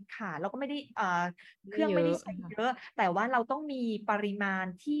ครลิตรค่ะ เราก็ไม่ได้เครื่องไม่ได้ใช้เยอะ แต่ว่าเราต้องมีปริมาณ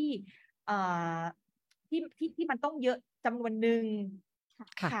ที่มันต้องเยอะจำนวนหนึ่ง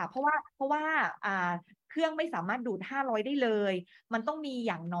ค่ะ เพราะว่าเครื่องไม่สามารถดูด500ได้เลย มันต้องมีอ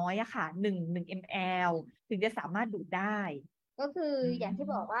ย่างน้อยอะค่ะ1 ml ถึงจะสามารถดูดได้ ก็คืออย่างที่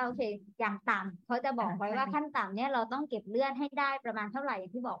บอกว่าโอเคอย่างต่ำเขาจะบอกไว้ว่าขั้นต่ำเนี่ยเราต้องเก็บเลือดให้ได้ประมาณเท่าไหร่อย่า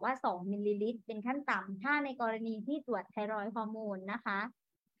งที่บอกว่า2 มิลลิลิตรเป็นขั้นต่ำถ้าในกรณีที่ตรวจไทรอยด์ฮอร์โมนนะคะ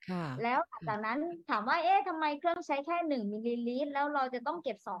แล้วจากนั้นถามว่าทำไมเครื่องใช้แค่1 มิลลิลิตรแล้วเราจะต้องเ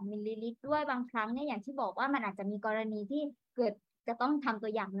ก็บ2 มิลลิลิตรด้วยบางครั้งเนี่ยอย่างที่บอกว่ามันอาจจะมีกรณีที่เกิดจะต้องทำตั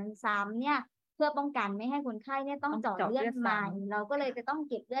วอย่างนั้นซ้ำเนี่ยเพื่อป้องกันไม่ให้คนไข้เนี่ยต้องเจาะเลือดใหม่เราก็เลยจะต้อง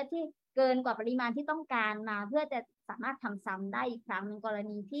เก็บเลือดที่เกินกว่าปริมาณที่ต้องการมาเพื่อจะสามารถทำซ้ำได้อีกครั้งในกร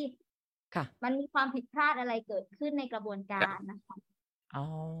ณีที่มันมีความผิดพลาดอะไรเกิดขึ้นในกระบวนการนะคะ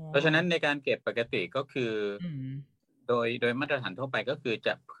เพราะฉะนั้นในการเก็บปกติก็คือโดยมาตรฐานทั่วไปก็คือจ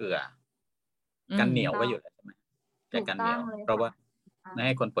ะเผื่อกันเหนียวไว้อยู่แล้วใช่ไหมจะกันเหนียวเพราะว่าไม่ใ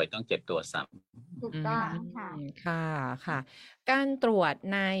ห้คนป่วยต้องเจ็บตัวซ้ำถูกต้องค่ะการตรวจ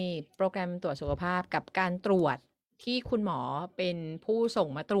ในโปรแกรมตรวจสุขภาพกับการตรวจที่คุณหมอเป็นผู้ส่ง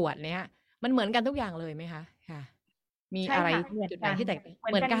มาตรวจเนี่ยมันเหมือนกันทุกอย่างเลยไหมคะค่ะมีอะไรจุดไหนที่แตกต่าง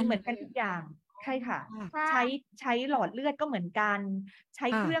เหมือนกันทุกอย่างใช่ค่ะใช้หลอดเลือดก็เหมือนกันใช้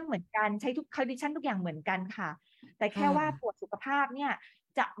เครื่องเหมือนกันใช้ทุกคอนดิชันทุกอย่างเหมือนกันค่ะแต่แค่ว่าตรวจสุขภาพเนี่ย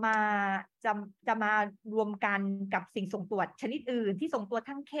จะมารวมกันกับสิ่งส่งตรวจชนิดอื่นที่ส่งตรวจ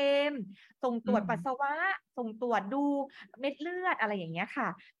ทางเค็มส่งตรวจปัสสาวะส่งตรวจดูเม็ดเลือดอะไรอย่างเงี้ยค่ะ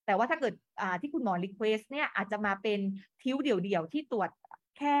แต่ว่าถ้าเกิดที่คุณหมอรีเควสเนี่ยอาจจะมาเป็นทิ้วเดี่ยวๆที่ตรวจ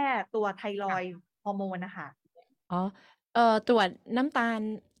แค่ตัวไทรอยด์ฮอร์โมนนะคะตรวจน้ำตาล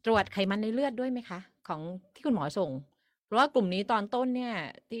ตรวจไขมันในเลือดด้วยไหมคะของที่คุณหมอส่งเพราะว่ากลุ่มนี้ตอนต้นเนี่ย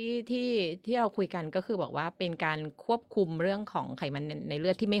ที่เราคุยกันก็คือบอกว่าเป็นการควบคุมเรื่องของไขมันในเลื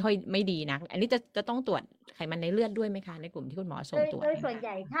อดที่ไม่ดีนักอันนี้จะต้องตรวจไขมันในเลือดด้วยไหมคะในกลุ่มที่คุณหมอส่งตรวจโดยส่วนให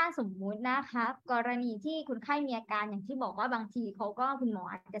ญ่ถ้าสมมุตินะคะกรณีที่คนไข้มีอาการอย่างที่บอกว่าบางทีคุณหมอ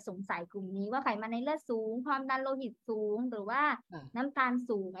อาจจะสงสัยกลุ่มนี้ว่าไขมันในเลือดสูงความดันโลหิตสูงหรือว่าน้ำตาล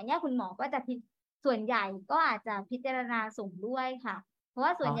สูงอันนี้คุณหมอก็จะส่วนใหญ่ก็อาจจะพิจารณาส่งด้วยค่ะเพราะว่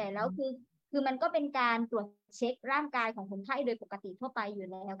าส่วนใหญ่แล้วคือมันก็เป็นการตรวจเช็คร่างกายของคนไข้โดยปกติทั่วไปอยู่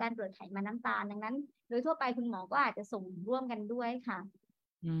แล้วการตรวจไขมันน้ำตาลดังนั้นโดยทั่วไปคุณหมอก็อาจจะส่งร่วมกันด้วยค่ะ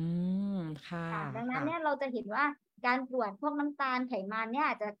ค่ะดังนั้นเนี่ยเราจะเห็นว่าการตรวจพวกน้ำตาลไขมันเนี่ย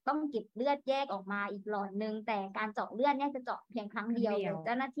อาจจะต้องเก็บเลือดแยกออกมาอีกหลอดนึงแต่การเจาะเลือดเนี่ยจะเจาะเพียงครั้งเดียวเ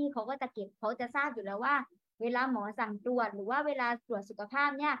จ้าหน้าที่เขาก็จะเก็บเขาจะทราบอยู่แล้วว่าเวลาหมอสั่งตรวจหรือว่าเวลาตรวจสุขภาพ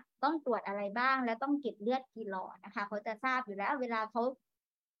เนี่ยต้องตรวจอะไรบ้างและต้องเก็บเลือดกี่หลอดนะคะเขาจะทราบอยู่แล้วเวลาเ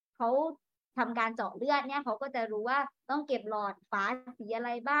ขาทำการเจาะเลือดเนี่ยเขาก็จะรู้ว่าต้องเก็บหลอดฝาสีอะไร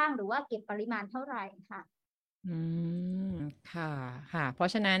บ้างหรือว่าเก็บปริมาณเท่าไหร่ค่ะค่ะเพรา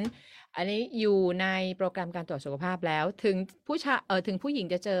ะฉะนั้นอันนี้อยู่ในโปรแกรมการตรวจสุขภาพแล้วถึงถึงผู้หญิง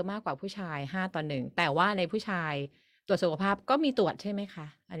จะเจอมากกว่าผู้ชาย5:1แต่ว่าในผู้ชายตรวจสุขภาพก็มีตรวจใช่ไหมคะ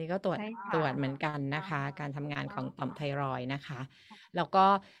อันนี้ก็ตรวจเหมือนกันนะคะการทำงานของต่อมไทรอยด์นะคะแล้วก็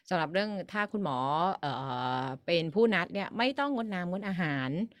สำหรับเรื่องถ้าคุณหมอเป็นผู้นัดเนี่ยไม่ต้องงดน้ำงดอาหา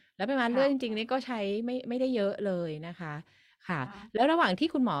รแล้วปริมาณเลือดจริงๆนี่ก็ใช้ไม่ได้เยอะเลยนะคะ ค่ะ ค่ะ แล้วระหว่างที่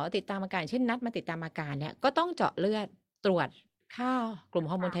คุณหมอติดตามอาการเช่นนัดมาติดตามอาการเนี่ยก็ต้องเจาะเลือดตรวจค่ากลุ่ม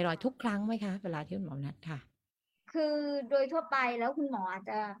ฮอร์โมนไทรอยด์ทุกครั้งไหมคะเวลาที่คุณหมอนัดค่ะ คือโดยทั่วไปแล้วคุณหมออาจ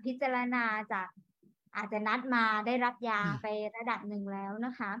จะพิจารณาจากอาจจะนัดมาได้รับยาไประดับหนึ่งแล้วน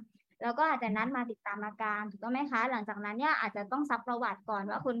ะคะ แล้วก็อาจจะนัดมาติดตามอาการถูกต้องไหมคะ หลังจากนั้นเนี่ยอาจจะต้องซักประวัติก่อน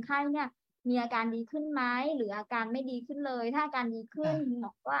ว่าคนไข้เนี่ยมีอาการดีขึ้นไหมหรืออาการไม่ดีขึ้นเลย ถ้าอาการดีขึ้นคุณหม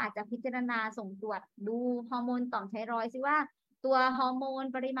อก็อาจจะพิจารณาส่งตรวจดูฮอร์โมนต่อมไทรอยด์ซิว่าตัวฮอร์โมน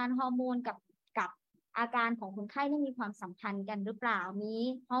ปริมาณฮอร์โมนกับอาการของคนไข้นี่มีความสัมพันธ์กันหรือเปล่ามี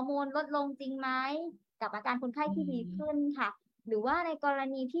ฮอร์โมนลดลงจริงไหมกับอาการคนไข้ที่ดีขึ้นค่ะ หรือว่าในกร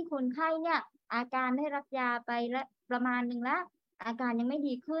ณีที่คนไข้เนี่ยอาการได้รับยาไปและประมาณหนึ่งแล้วอาการยังไม่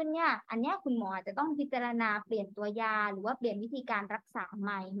ดีขึ้นเนี่ยอันเนี้ยคุณหมออาจจะต้องพิจารณาเปลี่ยนตัวยาหรือว่าเปลี่ยนวิธีการรักษาให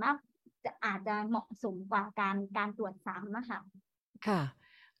ม่มากจะอาจจะเหมาะสมกว่าการตรวจซ้ำนะคะ ค่ะ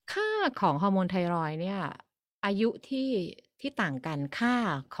ค่าของฮอร์โมนไทรอยด์เนี่ยอายุที่ต่างกันค่า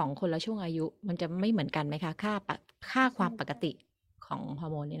ของคนละช่วงอายุมันจะไม่เหมือนกันไหมคะค่าความปกติของฮอ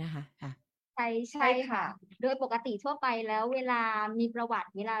ร์โมนนี่นะคะค่ะ ใช่ ใช่ ค่ะ ค่ะ โดยปกติทั่วไปแล้วเวลามีประวัติ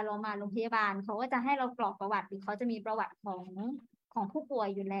เวลาเรามาโรงพยาบาลเขาก็จะให้เรากรอกประวัติหรือเขาจะมีประวัติของผู้ป่วย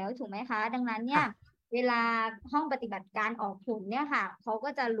อยู่แล้วถูกไหมคะ ดังนั้นเนี่ย ค่ะ เวลาห้องปฏิบัติการออกผลเนี่ยค่ะเขาก็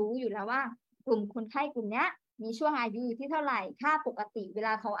จะรู้อยู่แล้วว่ากลุ่มคนไข้กลุ่มเนี้ยมีช่วงอายุอยู่ที่เท่าไหร่ค่าปกติ เวล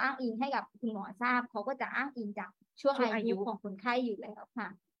าเขาอ้างอิงให้กับคุณหมอทราบเขาก็จะอ้างอิงจากช่วง ช่วง อา อา ยุ ยุ ของคนไข้อยู่แล้วค่ะ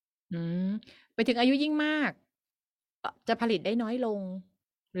อืมไปถึงอายุยิ่งมากจะผลิตได้น้อยลง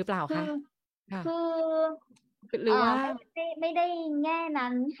หรือเปล่า คื คะ อ ค่ะ คือ หรือว่า ไม่ได้แง่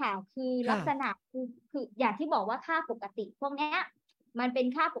นั้นค่ะ คือลั ค่ะ กษณะคืออย่างที่บอกว่าค่าปกติพวกเนี้ยมันเป็น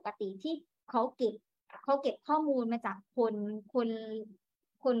ค่าปกติที่เขาเก็บข้อมูลมาจาก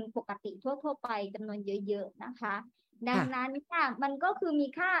คนปกติทั่วไปจำนวนเยอะๆนะคะ ดัง ค่ะ นั้นค่ะมันก็คือมี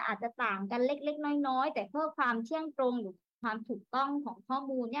ค่าอาจจะต่างกันเล็กๆน้อยๆแต่เพื่อความเที่ยงตรงหรือความถูกต้องของข้อ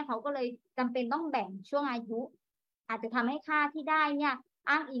มูลเนี่ยเขาก็เลยจำเป็นต้องแบ่งช่วงอายุ อาจจะทำให้ค่าที่ได้เนี่ย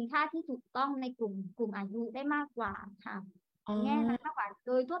อ้างอิงค่าที่ถูกต้องในกลุ่มอายุได้มากกว่าค่ะ อ๋อ แง่นั้นมากกว่าโ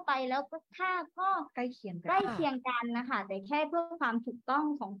ดยทั่วไปแล้วก็ค่าก็ ใกล้เคียงกั ใกล้ น เคียงกันนะคะแต่แค่เพื่อความถูกต้อง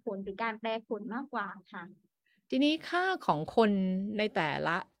ของผลหรือการแปลผลมากกว่าค่ะ ทีนี้ค่าของคนในแต่ล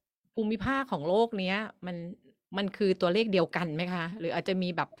ะภูมิภาคของโลกเนี้ยมันคือตัวเลขเดียวกันไหมคะ หรืออาจจะมี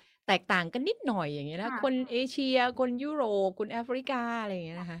แบบแตกต่างกันนิดหน่อยอย่างเงี้ยนะ ค่ะ คนเอเชีย คนยุโรป คนแอฟริกาอะไรอย่างเ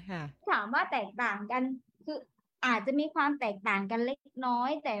งี้ยนะคะค่ะ ถามว่าแตกต่างกันคืออาจจะมีความแตกต่างกันเล็กน้อย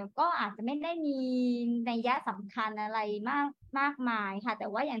แต่ก็อาจจะไม่ได้มีนัยยะสำคัญอะไรมากมายค่ะ แต่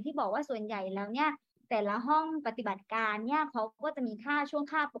ว่าอย่างที่บอกว่าส่วนใหญ่แล้วเนี่ยแต่ละห้องปฏิบัติการเนี่ยเขาก็จะมีช่วง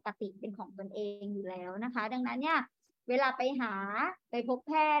ค่าปกติเป็นของตนเองอยู่แล้วนะคะ ดังนั้นเนี่ยเวลาไปพบแ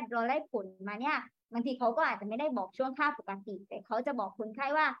พทย์เราได้ผลมาเนี่ยบางทีเขาก็อาจจะไม่ได้บอกช่วงค่าปกติ แต่เขาจะบอกคนไข้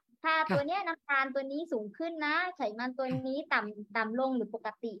ว่า ถ้า ค่ะ ตัวเนี้ยน้ำตาลตัวนี้สูงขึ้นนะไขมันตัวนี้ต่ำลงหรือปก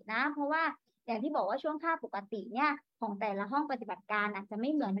ตินะ เพราะว่าอย่างที่บอกว่าช่วงค่าปกติเนี่ยของแต่ละห้องปฏิบัติการอาจจะไ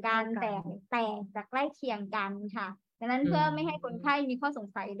ม่เหมือนกัน ไม่เท่ากัน แต่จะใกล้เคียงกันค่ะดังนั้น อื เพื่อ ม ไม่ให้คนไข้มีข้อสง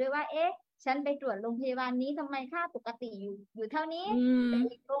สัยด้วยว่า เอ๊ะ ฉันไปตรวจโรงพยาบาลนี้ทำไมค่าปกติอยู่เท่านี้ อืม แต่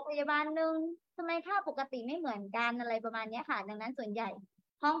อีกโรงพยาบาลหนึ่งทำไมค่าปกติไม่เหมือนกันอะไรประมาณเนี้ยค่ะ ดังนั้นส่วนใหญ่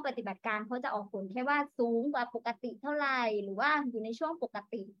ห้องปฏิบัติการเขาจะออกผลแค่ว่าสูงกว่าปกติเท่าไหร่หรือว่าอยู่ในช่วงปก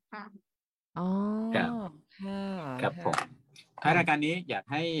ติค่ะ อ๋อ ครับ ค่ะ ครับผ ค่ะ มท้ายรายการนี้อยาก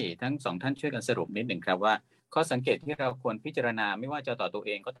ให้ทั้งสองท่านช่วยกันสรุปนิดหนึ่งครับว่า ข้อสังเกตที่เราควรพิจารณาไม่ว่าจะต่อตัวเ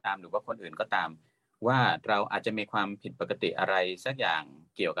องก็ตามหรือว่าคนอื่นก็ตาม ว่าเราอาจจะมีความผิดปกติอะไรสักอย่าง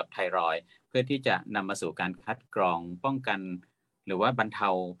เกี่ยวกับไทรอยด์เพื่อที่จะนำมาสู่การคัดกรองป้องกัน หรือว่าบรรเทา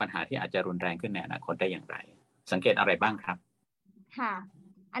ปัญหาที่อาจจะรุนแรงขึ้นในอนาคตได้อย่างไร สังเกตอะไรบ้างครับ ค่ะ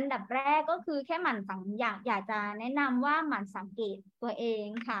อันดับแรกก็คือแค่อยากจะแนะนำว่าหมั่นสังเกตตัวเอง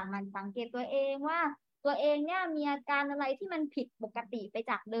ค่ะหมั่นสังเกตตัวเองว่าตัวเองเนี่ยมีอาการอะไรที่มันผิดปกติไป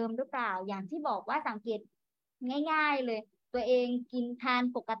จากเดิมหรือเปล่า อย่างที่บอกว่าสังเกตง่ายๆเลย ตัวเองกินทาน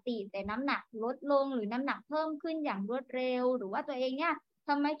ปกติแต่น้ำหนักลดลงหรือน้ำหนักเพิ่มขึ้นอย่างรวดเร็ว หรือว่าตัวเองเนี่ยท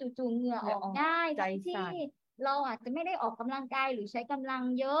ำไมจู่ๆเหงื่อออกง่าย ใจ ทั้งที่ สั่น เราอาจจะไม่ได้ออกกำลังกายหรือใช้กำลัง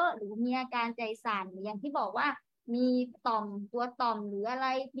เยอะหรือมีอาการใจสั่นหรืออย่างที่บอกว่า มีตัวต่อมหรืออะไร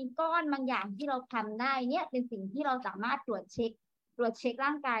มีก้อนบางอย่างที่เราทำได้เนี่ยเป็นสิ่งที่เราสามารถตรวจเช็คร่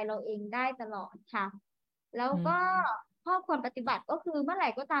างกายเราเองได้ตลอดค่ะ แล้วก็ข้อควรปฏิบัติก็คือเมื่อไหร่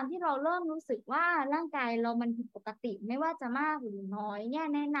ก็ตามที่เราเริ่มรู้สึกว่าร่างกายเรามันผิดปกติไม่ว่าจะมากหรือน้อยเนี่ย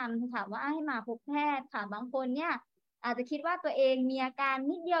แนะนำค่ะว่าให้มาพบแพทย์ค่ะบางคนเนี่ยอาจจะคิดว่าตัวเองมีอาการ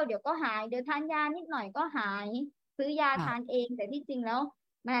นิดเดียวเดี๋ยวก็หายเดี๋ยวทานยานิดหน่อยก็หายซื้อยา ค่ะ ทานเองแต่ที่จริงแล้ว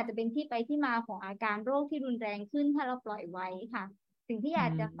มันอาจจะเป็นที่ไปที่มาของอาการโรคที่รุนแรงขึ้นถ้าเราปล่อยไว้ค่ะ สิ่งที่อยา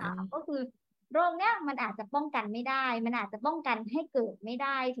กจะฝากก็คือ โรคเนี้ยมันอาจจะป้องกันไม่ได้ มันอาจจะป้องกันให้เกิดไม่ไ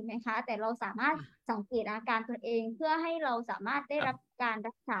ด้ถูกไหมคะ แต่เราสามารถสังเกตอาการตนเองเพื่อให้เราสามารถได้รับการ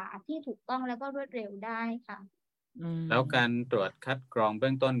รักษาที่ถูกต้องแล้วก็รวดเร็วได้ค่ะ แล้วการตรวจคัดกรองเบื้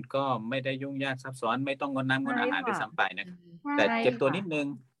องต้นก็ไม่ได้ยุ่งยากซับซ้อนไม่ต้องงดน้ำงดอาหารด้วยซ้ำไปนะครับแต่เจ็บตัวนิดนึง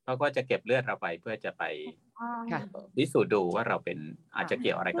เขาก็จะเก็บเลือดเราไปเพื่อจะไปพิสูจน์ดูว่าเราเป็นอาจจะเ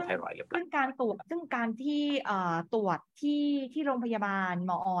กี่ยวอะไรกับไทรอยด์หรือเปล่า ซึ่งการที่ตรวจที่โรงพยาบาล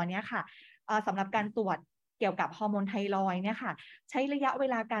มอเนี่ยค่ะสำหรับการตรวจเกี่ยวกับฮอร์โมนไทรอยด์เนี่ยค่ะใช้ระยะเว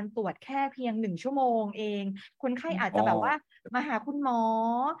ลาการตรวจแค่เพียง1 ชั่วโมงเองคนไข้อาจจะแบบว่ามาหาคุณหมอ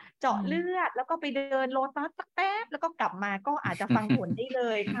เจาะเลือดแล้วก็ไปเดินโลตัสสักแป๊บแล้วก็กลับมาก็อาจจะฟังผลได้เล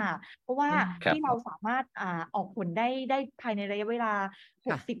ยค่ะ เพราะว่าที่เราสามารถออกผลได้ภายในระยะเวลา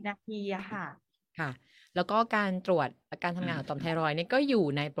60 นาทีอะค่ะค่ะแล้วก็การตรวจการทำงานของต่อมไทรอยด์นี่ก็อยู่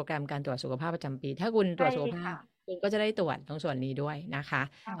ในโปรแกรมการตรวจสุขภาพประจำปีถ้าคุณตรวจสุขภาพคุณก็จะได้ตรวจตรงส่วนนี้ด้วยนะคะ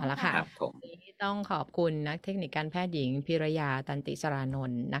เอาละค่ะต้องขอบคุณนักเทคนิคการแพทย์หญิงพิรยาตันติสราน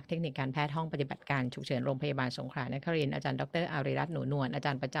นท์นักเทคนิคการแพทย์ห้องปฏิบัติการฉุกเฉินโรงพยาบาลสงขลานครินทร์อาจารย์ดร.อารีรัตน์หนูนวลอาจ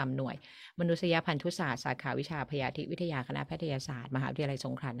ารย์ประจำหน่วยมนุษยพันธุศาสตร์สาขาวิชาพยาธิวิทยาคณะแพทยศาสตร์มหาวิทยาลัยส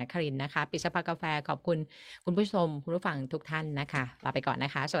งขลานครินทร์นะคะปิดสภากาแฟขอบคุณคุณผู้ชมคุณผู้ฟังทุกท่านนะคะลาไปก่อนน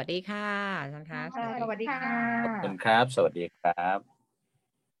ะคะสวัสดีค่ะอาจารย์คะสวัสดีค่ะขอบคุณครับสวัสดีครับ